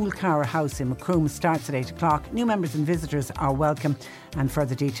in Coolcara House in Macroom. Starts at 8 o'clock. New members and visitors are welcome. And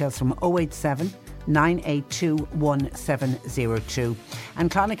further details from 087 982 1702. And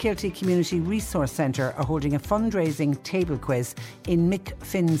Clonakilty Community Resource Centre are holding a fundraising table quiz in Mick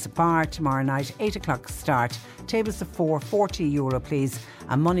Finn's Bar tomorrow night, 8 o'clock start. Tables of 4, €40 please,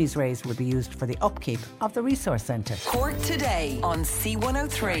 and monies raised will be used for the upkeep of the resource centre. Cork Today on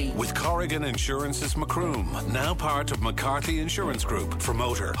C103. With Corrigan Insurance's Macroom, now part of McCarthy Insurance Group. For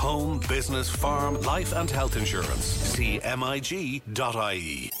motor, home, business, farm, life and health insurance. See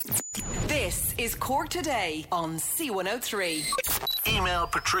MIG.ie. This is Cork Today on C103. Email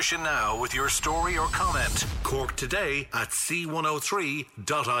Patricia now with your story or comment.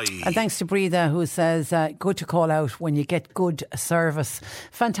 corktoday@c103.ie. And thanks to Breatha, who says, good to call out when you get good service.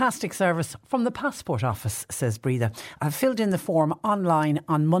 Fantastic service from the Passport Office, says Breatha. I filled in the form online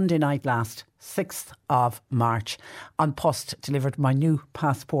on Monday night last, 6th of March. An Post delivered my new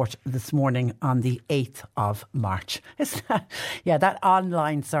passport this morning on the 8th of March. That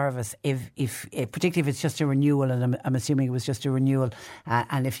online service, if particularly if it's just a renewal, and I'm assuming it was just a renewal,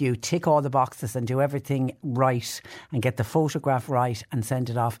 and if you tick all the boxes and do everything right and get the photograph right and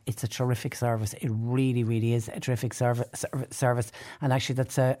send it off, it's a terrific service. It really, really is a terrific service. And actually,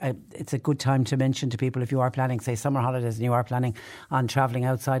 it's a good time to mention to people, if you are planning, say, summer holidays and you are planning on travelling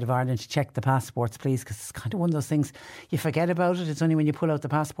outside of Ireland, to check the passports, please, because it's kind of one of those things you forget about it. It's only when you pull out the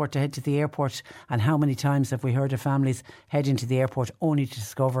passport to head to the airport, and how many times have we heard of families heading to the airport only to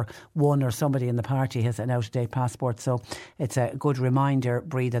discover one or somebody in the party has an out-of-date passport. So it's a good reminder,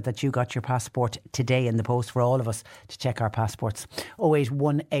 Breatha, that you got your passport today in the post for all of us to check our passports.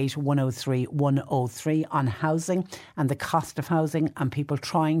 0818 103 103 on housing and the cost of housing and people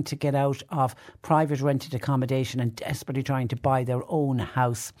trying to get out of private rented accommodation and desperately trying to buy their own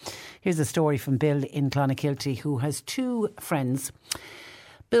house. Here's a story from Bill in Clonakilty, who has two friends.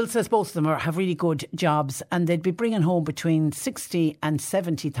 Bill says both of them have really good jobs and they'd be bringing home between 60 and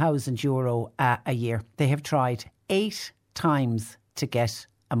 70,000 euro a year. They have tried 8 times to get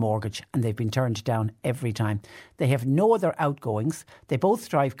a mortgage and they've been turned down every time. They have no other outgoings. They both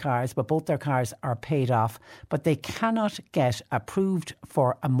drive cars, but both their cars are paid off. But they cannot get approved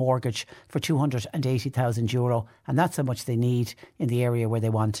for a mortgage for 280,000 euro, and that's how much they need in the area where they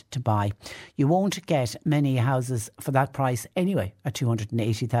want to buy. You won't get many houses for that price anyway at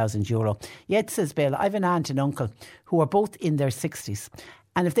 280,000 euro. Yet, says Bill, I have an aunt and uncle who are both in their 60s.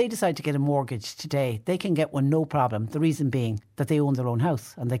 And if they decide to get a mortgage today, they can get one no problem. The reason being that they own their own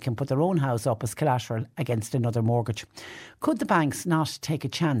house and they can put their own house up as collateral against another mortgage. Could the banks not take a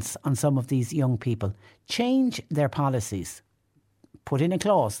chance on some of these young people? Change their policies. Put in a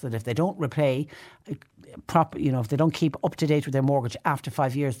clause that if they don't repay if they don't keep up to date with their mortgage after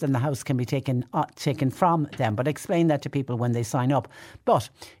 5 years, then the house can be taken from them. But explain that to people when they sign up. But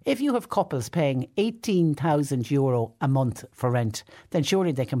if you have couples paying 18,000 euro a month for rent, then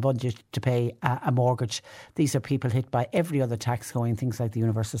surely they can budget to pay a mortgage. These are people hit by every other tax going, things like the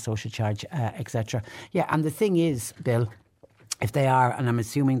universal social charge, etc. Yeah, and the thing is, Bill, if they are, and I'm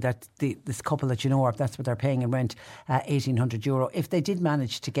assuming that this couple that you know of, that's what they're paying in rent, 1,800 euro. If they did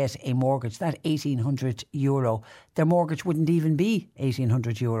manage to get a mortgage, that 1,800 euro, their mortgage wouldn't even be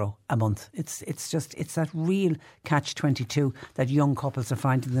 1,800 euro a month. It's that real catch-22 that young couples are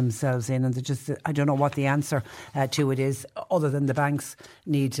finding themselves in, and I don't know what the answer to it is, other than the banks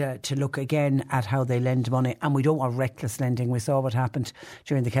need to look again at how they lend money. And we don't want reckless lending. We saw what happened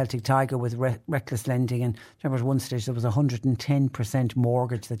during the Celtic Tiger with reckless lending, and remember at one stage there was 110 10%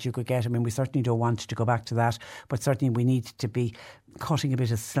 mortgage that you could get. I mean, we certainly don't want to go back to that, but certainly we need to be cutting a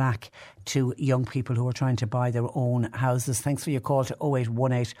bit of slack to young people who are trying to buy their own houses. Thanks for your call to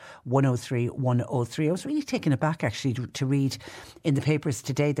 0818 103 103. I was really taken aback actually to read in the papers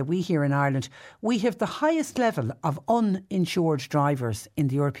today that we here in Ireland, we have the highest level of uninsured drivers in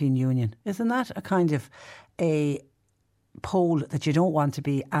the European Union. Isn't that a kind of a poll that you don't want to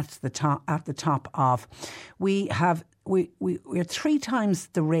be at the top of? We're 3 times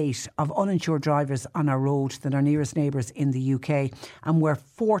the rate of uninsured drivers on our road than our nearest neighbours in the UK, and we're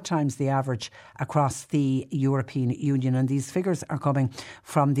 4 times the average across the European Union. And these figures are coming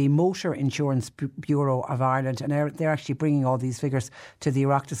from the Motor Insurance Bureau of Ireland, and they're actually bringing all these figures to the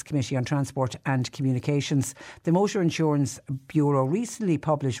Oireachtas Committee on Transport and Communications. The Motor Insurance Bureau recently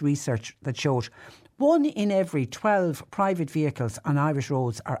published research that showed 1 in every 12 private vehicles on Irish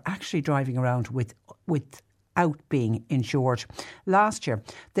roads are actually driving around without being insured. Last year,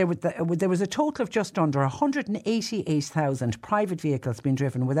 there was a total of just under 188,000 private vehicles being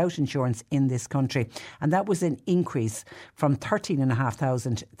driven without insurance in this country, and that was an increase from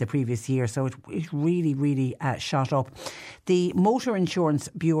 13,500 the previous year. So it really shot up. The Motor Insurance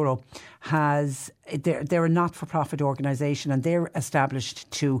Bureau they're a not-for-profit organisation, and they're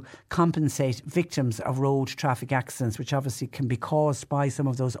established to compensate victims of road traffic accidents, which obviously can be caused by some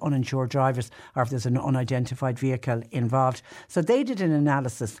of those uninsured drivers or if there's an unidentified vehicle involved. So they did an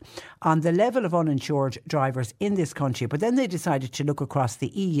analysis on the level of uninsured drivers in this country, but then they decided to look across the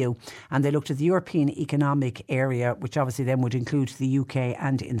EU, and they looked at the European Economic Area, which obviously then would include the UK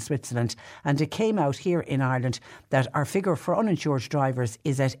and in Switzerland. And it came out here in Ireland that our figure for uninsured drivers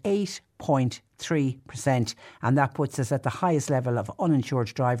is at 8.3%, and that puts us at the highest level of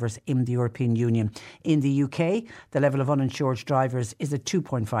uninsured drivers in the European Union. In the UK, the level of uninsured drivers is at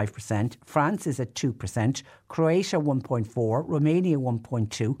 2.5%, France is at 2%, Croatia 1.4%, Romania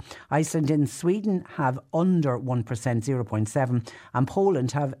 1.2%, Iceland and Sweden have under 1%, 0.7%, and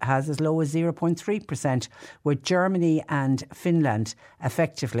Poland has as low as 0.3%, with Germany and Finland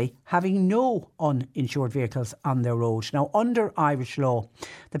effectively having no uninsured vehicles on their road. Now, under Irish law,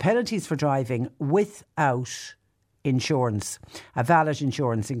 the penalties for driving without insurance, a valid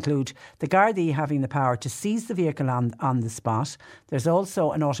insurance, include the Gardaí having the power to seize the vehicle on the spot. There's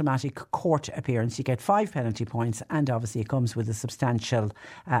also an automatic court appearance. You get 5 penalty points, and obviously it comes with a substantial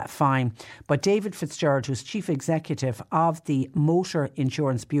fine. But David Fitzgerald, who's Chief Executive of the Motor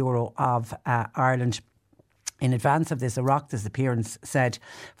Insurance Bureau of Ireland, in advance of this Oireachtas appearance, said,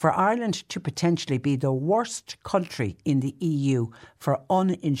 for Ireland to potentially be the worst country in the EU for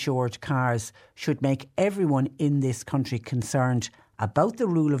uninsured cars should make everyone in this country concerned about the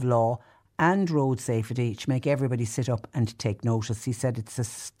rule of law and road safety, to make everybody sit up and take notice. He said it's a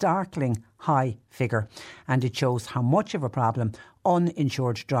startling high figure, and it shows how much of a problem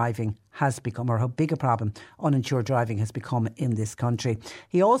uninsured driving has become, or how big a problem uninsured driving has become in this country.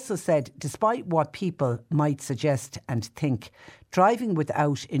 He also said, despite what people might suggest and think, driving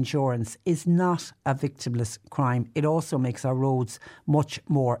without insurance is not a victimless crime. It also makes our roads much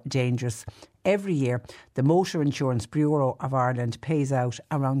more dangerous. Every year, the Motor Insurance Bureau of Ireland pays out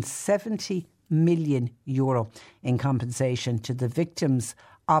around €70 million in compensation to the victims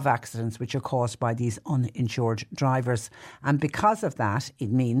of accidents which are caused by these uninsured drivers. And because of that,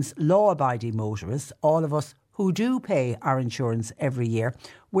 it means law-abiding motorists, all of us who do pay our insurance every year,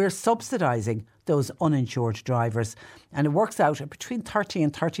 we're subsidising those uninsured drivers. And it works out at between €30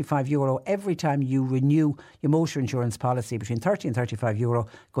 and €35 every time you renew your motor insurance policy. Between €30 and €35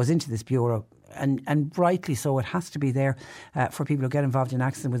 goes into this bureau. And rightly so, it has to be there for people who get involved in an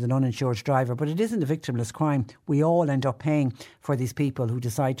accident with an uninsured driver. But it isn't a victimless crime. We all end up paying for these people who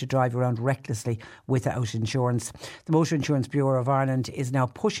decide to drive around recklessly without insurance. The Motor Insurance Bureau of Ireland is now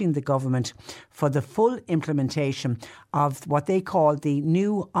pushing the government for the full implementation of what they call the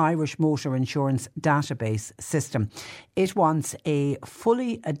new Irish Motor Insurance Database System. It wants a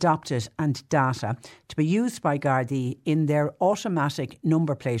fully adopted and data to be used by Gardaí in their automatic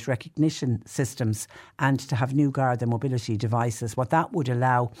number plate recognition systems, and to have new Garda mobility devices. What that would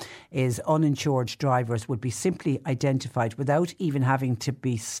allow is uninsured drivers would be simply identified without even having to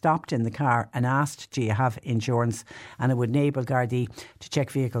be stopped in the car and asked, do you have insurance? And it would enable Gardaí to check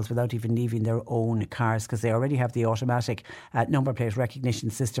vehicles without even leaving their own cars, because they already have the automatic number plate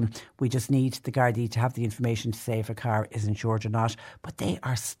recognition system. We just need the Gardaí to have the information to say if a car is insured or not. But they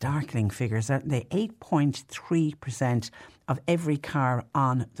are startling figures, aren't they? 8.3% of every car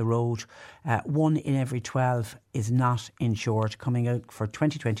on the road, 1 in every 12 is not insured, coming out for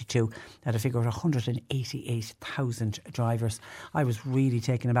 2022 at a figure of 188,000 drivers. I was really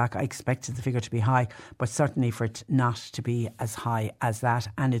taken aback. I expected the figure to be high, but certainly for it not to be as high as that.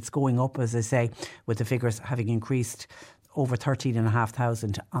 And it's going up, as I say, with the figures having increased over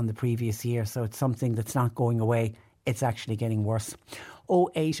 13,500 on the previous year. So it's something that's not going away. It's actually getting worse.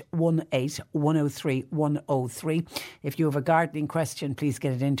 0818 103 103. If you have a gardening question, please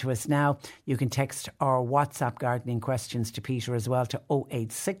get it into us now. You can text or WhatsApp gardening questions to Peter as well to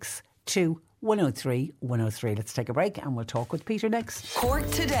 0862 103 103. Let's take a break and we'll talk with Peter next. Cork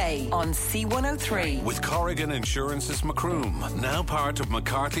Today on C103. With Corrigan Insurance's Macroom, now part of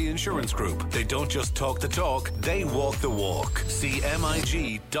McCarthy Insurance Group. They don't just talk the talk, they walk the walk.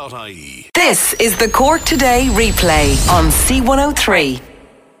 CMIG.ie. This is the Cork Today replay on C103.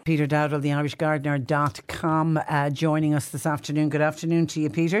 Peter Dowdall, theirishgardener.com, joining us this afternoon. Good afternoon to you,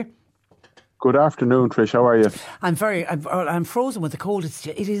 Peter. Good afternoon, Trish. How are you? I'm frozen with the cold. It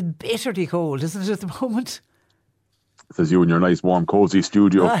is bitterly cold, isn't it, at the moment? Says you in your nice, warm, cosy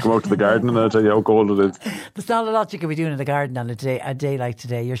studio. Come out to the garden and I'll tell you how cold it is. There's not a lot you can be doing in the garden on a day like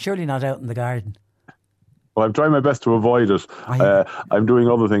today. You're surely not out in the garden. Well, I'm trying my best to avoid it. I'm doing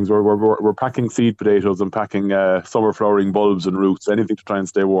other things. We're packing seed potatoes and packing summer flowering bulbs and roots, anything to try and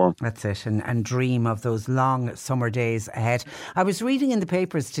stay warm. That's it, and dream of those long summer days ahead. I was reading in the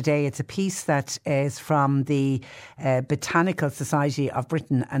papers today, it's a piece that is from the Botanical Society of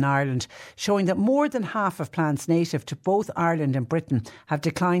Britain and Ireland, showing that more than half of plants native to both Ireland and Britain have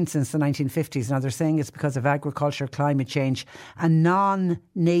declined since the 1950s. Now, they're saying it's because of agriculture, climate change and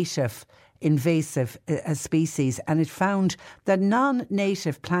non-native invasive species, and it found that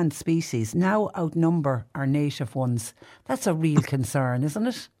non-native plant species now outnumber our native ones. That's a real concern, isn't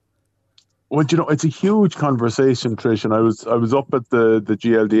it? Well, it's a huge conversation, Trish, and I was up at the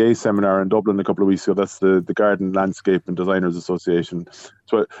GLDA seminar in Dublin a couple of weeks ago. That's the Garden Landscape and Designers Association.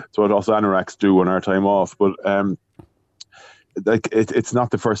 So what us anoraks do on our time off. But it's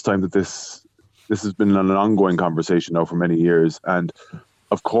not the first time that this has been an ongoing conversation now for many years, and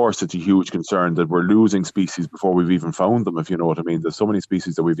of course, it's a huge concern that we're losing species before we've even found them, if you know what I mean. There's so many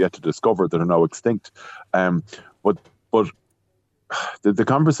species that we've yet to discover that are now extinct. But the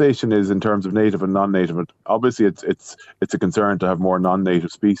conversation is in terms of native and non-native. And obviously, it's a concern to have more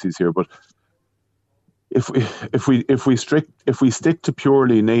non-native species here. But if we stick to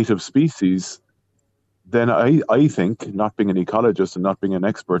purely native species, then I think, not being an ecologist and not being an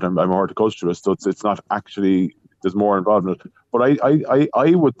expert, I'm a horticulturist, so it's not actually. There's more involved in it. But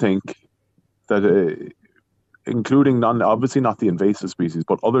I would think that including obviously not the invasive species,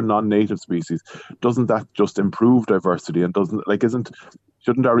 but other non-native species, doesn't that just improve diversity and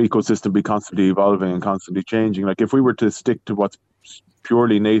shouldn't our ecosystem be constantly evolving and constantly changing? Like if we were to stick to what's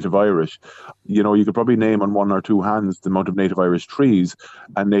purely native Irish, you could probably name on one or two hands the amount of native Irish trees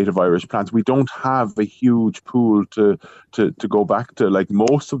and native Irish plants. We don't have a huge pool to go back to. Like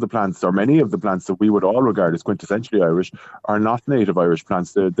most of the plants, or many of the plants that we would all regard as quintessentially Irish, are not native Irish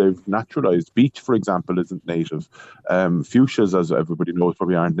plants. They've naturalised. Beech, for example, isn't native. Fuchsias, as everybody knows,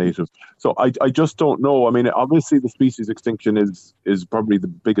 probably aren't native. So I just don't know. I mean, obviously the species extinction is probably the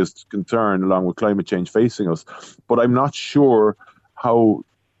biggest concern along with climate change facing us, but I'm not sure how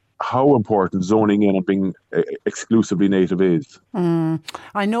important zoning in and being exclusively native is. I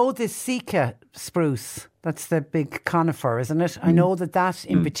know the Sika spruce, that's the big conifer, isn't it? I know that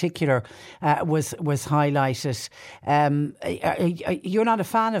in particular was highlighted. You're not a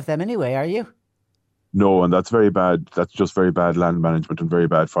fan of them anyway, are you? No, and that's very bad. That's just very bad land management and very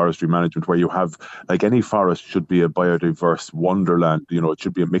bad forestry management, where you have, like, any forest should be a biodiverse wonderland. It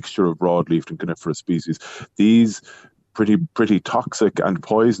should be a mixture of broadleaf and coniferous species. These pretty toxic and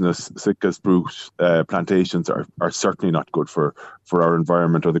poisonous Sitka spruce plantations are certainly not good for our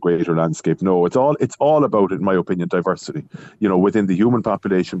environment or the greater landscape. No, it's all about, in my opinion, diversity. Within the human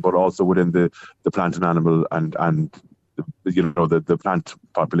population, but also within the plant and animal and the plant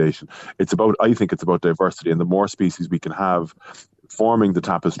population. I think it's about diversity, and the more species we can have forming the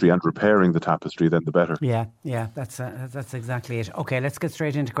tapestry and repairing the tapestry, then the better. Yeah, that's exactly it. Okay, let's get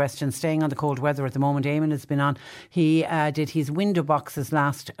straight into questions. Staying on the cold weather at the moment, Eamon has been on. He did his window boxes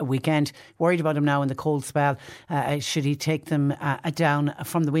last weekend. Worried about him now in the cold spell. Should he take them down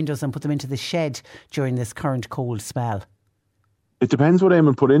from the windows and put them into the shed during this current cold spell? It depends what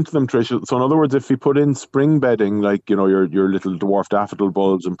Eamon put into them, Trish. So in other words, if he put in spring bedding, like, your little dwarf daffodil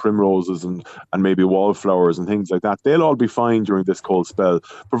bulbs and primroses and maybe wallflowers and things like that, they'll all be fine during this cold spell,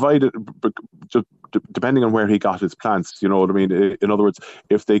 provided depending on where he got his plants, you know what I mean? In other words,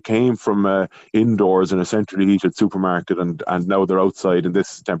 if they came from indoors in a centrally heated supermarket and now they're outside in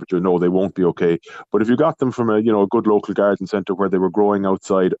this temperature, no, they won't be okay. But if you got them from a good local garden centre where they were growing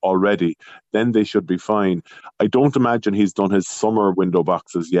outside already, then they should be fine. I don't imagine he's done his summer window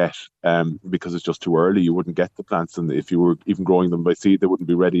boxes yet, because it's just too early. You wouldn't get the plants, and if you were even growing them by seed, they wouldn't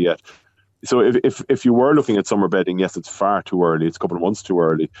be ready yet. So if you were looking at summer bedding, yes, it's far too early. It's a couple of months too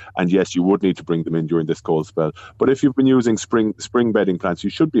early. And yes, you would need to bring them in during this cold spell. But if you've been using spring bedding plants, you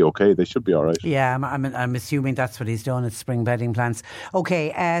should be okay. They should be all right. Yeah, I'm assuming that's what he's done. It's spring bedding plants.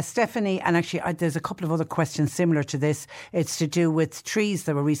 Okay, Stephanie, and actually there's a couple of other questions similar to this. It's to do with trees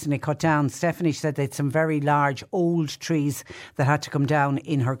that were recently cut down. Stephanie said they had some very large old trees that had to come down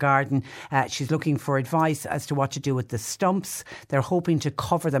in her garden. She's looking for advice as to what to do with the stumps. They're hoping to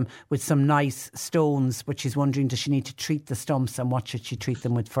cover them with some nice stones, but she's wondering, does she need to treat the stumps, and what should she treat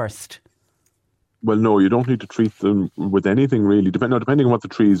them with first? Well, no, you don't need to treat them with anything really, depending on what the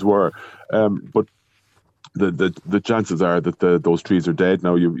trees were. But the chances are that those trees are dead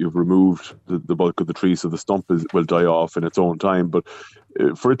now. You've removed the bulk of the tree, so the stump will die off in its own time. But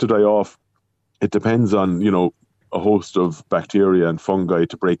for it to die off, it depends on a host of bacteria and fungi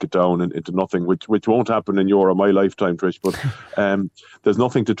to break it down into nothing, which won't happen in your or my lifetime, Trish. But there's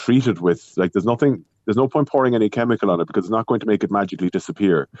nothing to treat it with. Like there's no point pouring any chemical on it, because it's not going to make it magically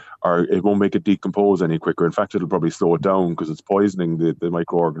disappear, or it won't make it decompose any quicker. In fact, it'll probably slow it down because it's poisoning the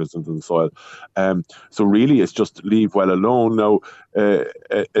microorganisms in the soil. So really, it's just leave well alone. Now,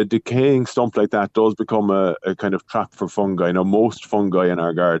 a decaying stump like that does become a kind of trap for fungi. Now, most fungi in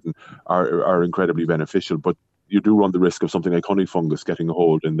our garden are incredibly beneficial, but you do run the risk of something like honey fungus getting a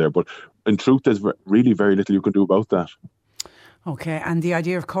hold in there. But in truth, there's really very little you can do about that. Okay, and the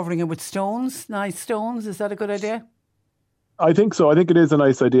idea of covering it with stones, nice stones, is that a good idea? I think so. I think it is a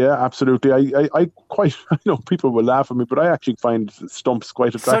nice idea, absolutely. I know people will laugh at me, but I actually find stumps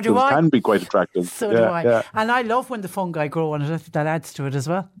quite attractive. So do I. Can be quite attractive. So do I. Yeah. And I love when the fungi grow on it. That adds to it as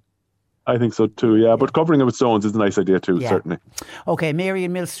well. I think so too, yeah. But covering it with stones is a nice idea too, certainly. Okay, Mary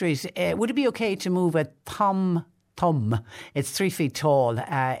in Mill Street. Would it be okay to move a thumb? It's 3 feet tall.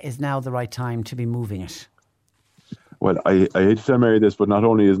 Is now the right time to be moving it? Well, I hate to tell Mary this, but not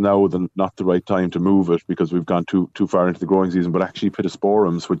only is now not the right time to move it because we've gone too far into the growing season, but actually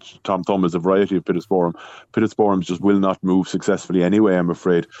pittosporums, which Tom Thumb is a variety of pittosporum. Pittosporums just will not move successfully anyway, I'm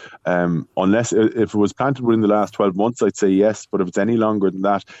afraid. Unless if it was planted within the last 12 months, I'd say yes. But if it's any longer than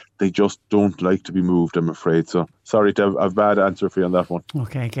that, they just don't like to be moved, I'm afraid. So sorry to have a bad answer for you on that one.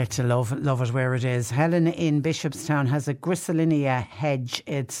 Okay, get to love it where it is. Helen in Bishopstown has a Griselinia hedge.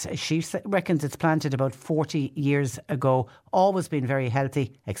 She reckons it's planted about 40 years ago, always been very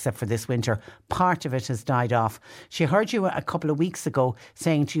healthy except for this winter. Part of it has died off. She heard you a couple of weeks ago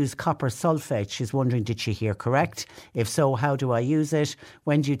saying to use copper sulphate. She's wondering, did she hear correct? If so, how do I use it?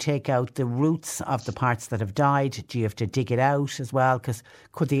 When do you take out the roots of the parts that have died? Do you have to dig it out as well? Because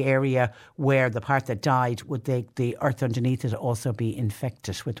could the area where the part that died, would the earth underneath it also be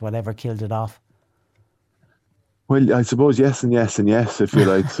infected with whatever killed it off? Well, I suppose yes and yes and yes, if you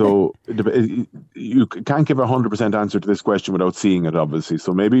like. So you can't give a 100% answer to this question without seeing it, obviously.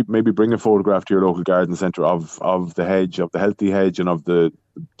 So maybe bring a photograph to your local garden centre of the hedge, of the healthy hedge, and of the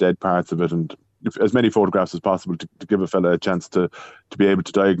dead parts of it, and as many photographs as possible to give a fella a chance to be able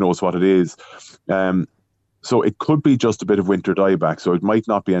to diagnose what it is. So it could be just a bit of winter dieback. So it might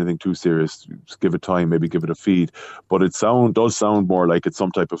not be anything too serious. Just give it time, maybe give it a feed. But it does sound more like it's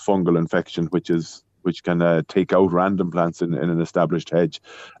some type of fungal infection, which can take out random plants in an established hedge.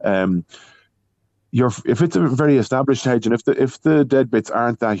 If it's a very established hedge, and if the dead bits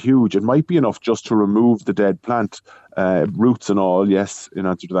aren't that huge, it might be enough just to remove the dead plant, roots and all. Yes, in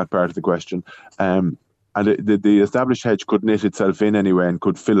answer to that part of the question. And the established hedge could knit itself in anyway and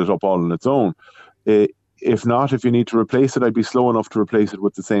could fill it up all on its own. If not, if you need to replace it, I'd be slow enough to replace it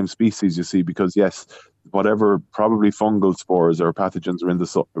with the same species, you see, because yes, whatever probably fungal spores or pathogens are in the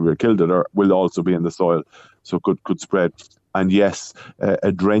soil, or killed it, or will also be in the soil, so could spread. And yes,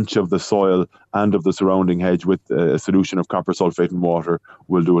 a drench of the soil and of the surrounding hedge with a solution of copper sulphate and water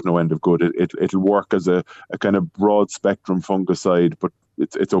will do it no end of good. It'll work as a kind of broad spectrum fungicide, but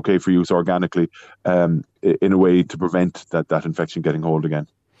it's okay for use organically in a way to prevent that infection getting hold again.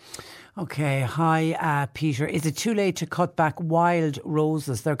 Okay, hi Peter. Is it too late to cut back wild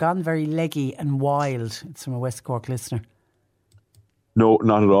roses? They're gone very leggy and wild. It's from a West Cork listener. No,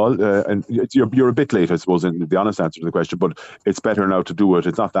 not at all. And you're a bit late, I suppose, in the honest answer to the question, but it's better now to do it.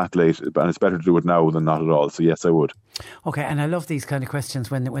 It's not that late, and it's better to do it now than not at all. So yes, I would. Okay, and I love these kind of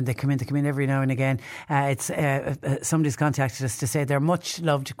questions when they come in. They come in every now and again. Somebody's contacted us to say their much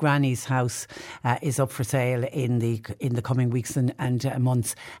loved granny's house is up for sale in the coming weeks and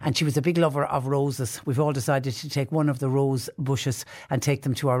months. And she was a big lover of roses. We've all decided to take one of the rose bushes and take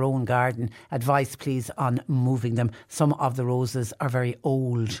them to our own garden. Advice, please, on moving them. Some of the roses are very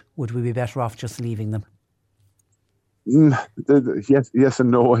old. Would we be better off just leaving them? Yes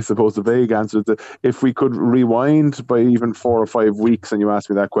and no, I suppose. The vague answer is if we could rewind by even 4 or 5 weeks and you asked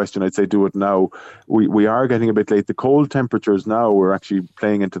me that question, I'd say do it now. We are getting a bit late. The cold temperatures now are actually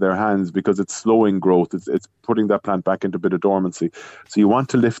playing into their hands because it's slowing growth. It's putting that plant back into a bit of dormancy. So you want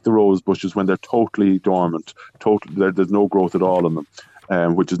to lift the rose bushes when they're totally dormant. There's no growth at all in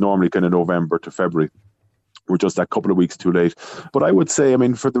them, which is normally kind of November to February. We're just a couple of weeks too late. But I would say, I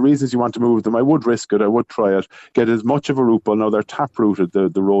mean, for the reasons you want to move them, I would risk it. I would try it. Get as much of a root ball. Now, they're tap-rooted,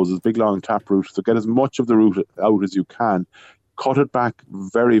 the roses, big, long tap-root. So get as much of the root out as you can. Cut it back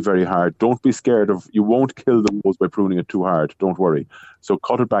very, very hard. Don't be scared of... You won't kill the rose by pruning it too hard. Don't worry. So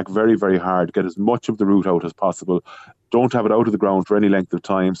cut it back very, very hard. Get as much of the root out as possible. Don't have it out of the ground for any length of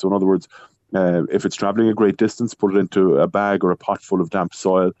time. So in other words... if it's travelling a great distance, put it into a bag or a pot full of damp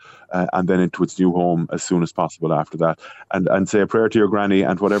soil and then into its new home as soon as possible after that. And say a prayer to your granny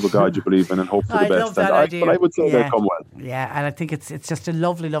and whatever God you believe in and hope for the best. Love that idea. But I would say they'll come well. Yeah, and I think it's just a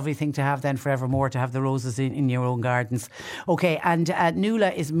lovely, lovely thing to have then forevermore, to have the roses in your own gardens. Okay, and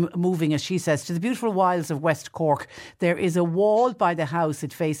Nuala is moving, as she says, to the beautiful wilds of West Cork. There is a wall by the house.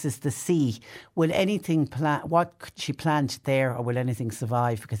 It faces the sea. Will anything what could she plant there, or will anything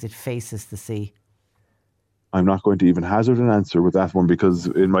survive because it faces the sea? I'm not going to even hazard an answer with that one because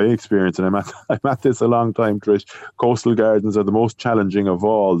in my experience, and I'm at this a long time, Trish, coastal gardens are the most challenging of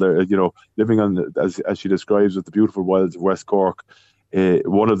all. They're, living on, as she describes it, the beautiful wilds of West Cork,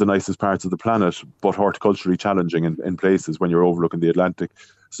 one of the nicest parts of the planet, but horticulturally challenging in places when you're overlooking the Atlantic.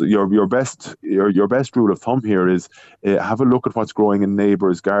 So your best rule of thumb here is have a look at what's growing in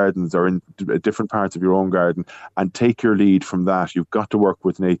neighbours' gardens or in different parts of your own garden and take your lead from that. You've got to work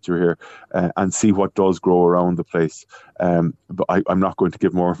with nature here and see what does grow around the place. But I'm not going to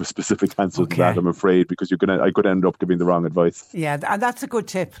give more of a specific answer to that, I'm afraid, because I could end up giving the wrong advice. Yeah, and that's a good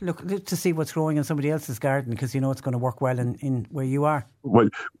tip. Look to see what's growing in somebody else's garden because you know it's going to work well in where you are. Well,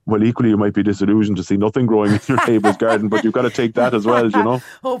 equally you might be disillusioned to see nothing growing in your neighbour's garden, but you've got to take that as well, you know.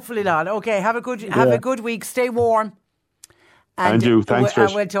 Hopefully not. Okay, have a good week. Stay warm. And you, thanks,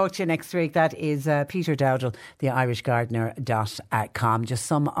 Trish. We'll talk to you next week. That is Peter Dowdall, theirishgardener.com. Just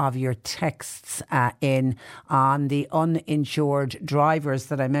some of your texts in on the uninsured drivers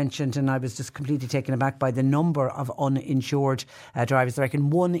that I mentioned, and I was just completely taken aback by the number of uninsured drivers. I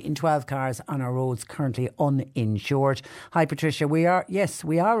reckon 1 in 12 cars on our roads currently uninsured. Hi Patricia, we are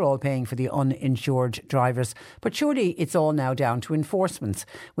all paying for the uninsured drivers, but surely it's all now down to enforcement.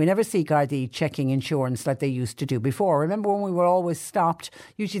 We never see Gardaí checking insurance like they used to do before. Remember when we were always stopped,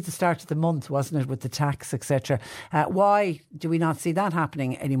 usually at the start of the month, wasn't it, with the tax, etc. Why do we not see that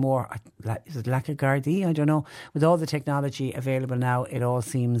happening anymore? Is it lack of Gardaí? I don't know. With all the technology available now, it all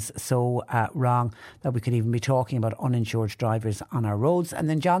seems so wrong that we could even be talking about uninsured drivers on our roads. And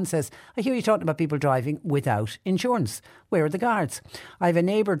then John says, I hear you talking about people driving without insurance. Where are the guards? I have a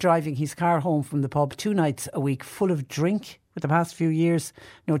neighbour driving his car home from the pub 2 nights a week full of drink. With the past few years,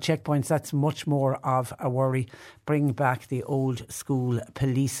 no checkpoints, that's much more of a worry. Bring back the old school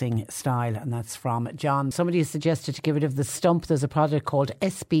policing style. And that's from John. Somebody has suggested to get rid of the stump. There's a product called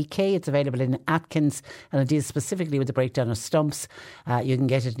SBK. It's available in Atkins and it deals specifically with the breakdown of stumps. You can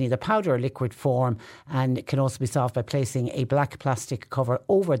get it in either powder or liquid form, and it can also be solved by placing a black plastic cover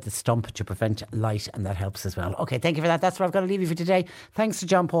over the stump to prevent light, and that helps as well. Okay, thank you for that. That's where I've got to leave you for today. Thanks to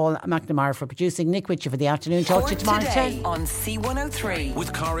John Paul McNamara for producing. Nick with you for the afternoon. Talk to you tomorrow at 10. On C103.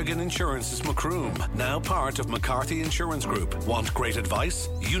 With Corrigan Insurance's Macroom, now part of McCarthy Insurance Group. Want great advice?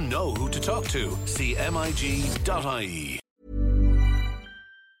 You know who to talk to. See MIG.ie.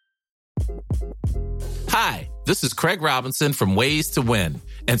 Hi, this is Craig Robinson from Ways to Win,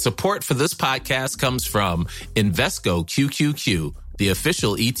 and support for this podcast comes from Invesco QQQ, the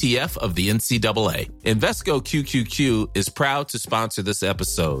official ETF of the NCAA. Invesco QQQ is proud to sponsor this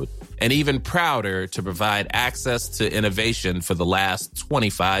episode, and even prouder to provide access to innovation for the last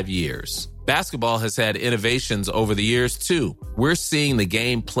 25 years. Basketball has had innovations over the years, too. We're seeing the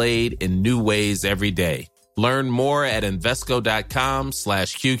game played in new ways every day. Learn more at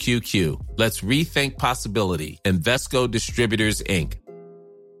Invesco.com/QQQ. Let's rethink possibility. Invesco Distributors, Inc.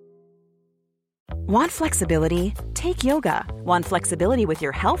 Want flexibility? Take yoga. Want flexibility with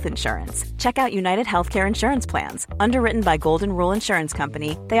your health insurance? Check out United Healthcare Insurance Plans. Underwritten by Golden Rule Insurance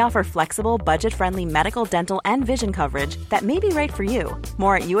Company, they offer flexible, budget-friendly medical, dental, and vision coverage that may be right for you.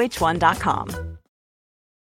 More at UH1.com.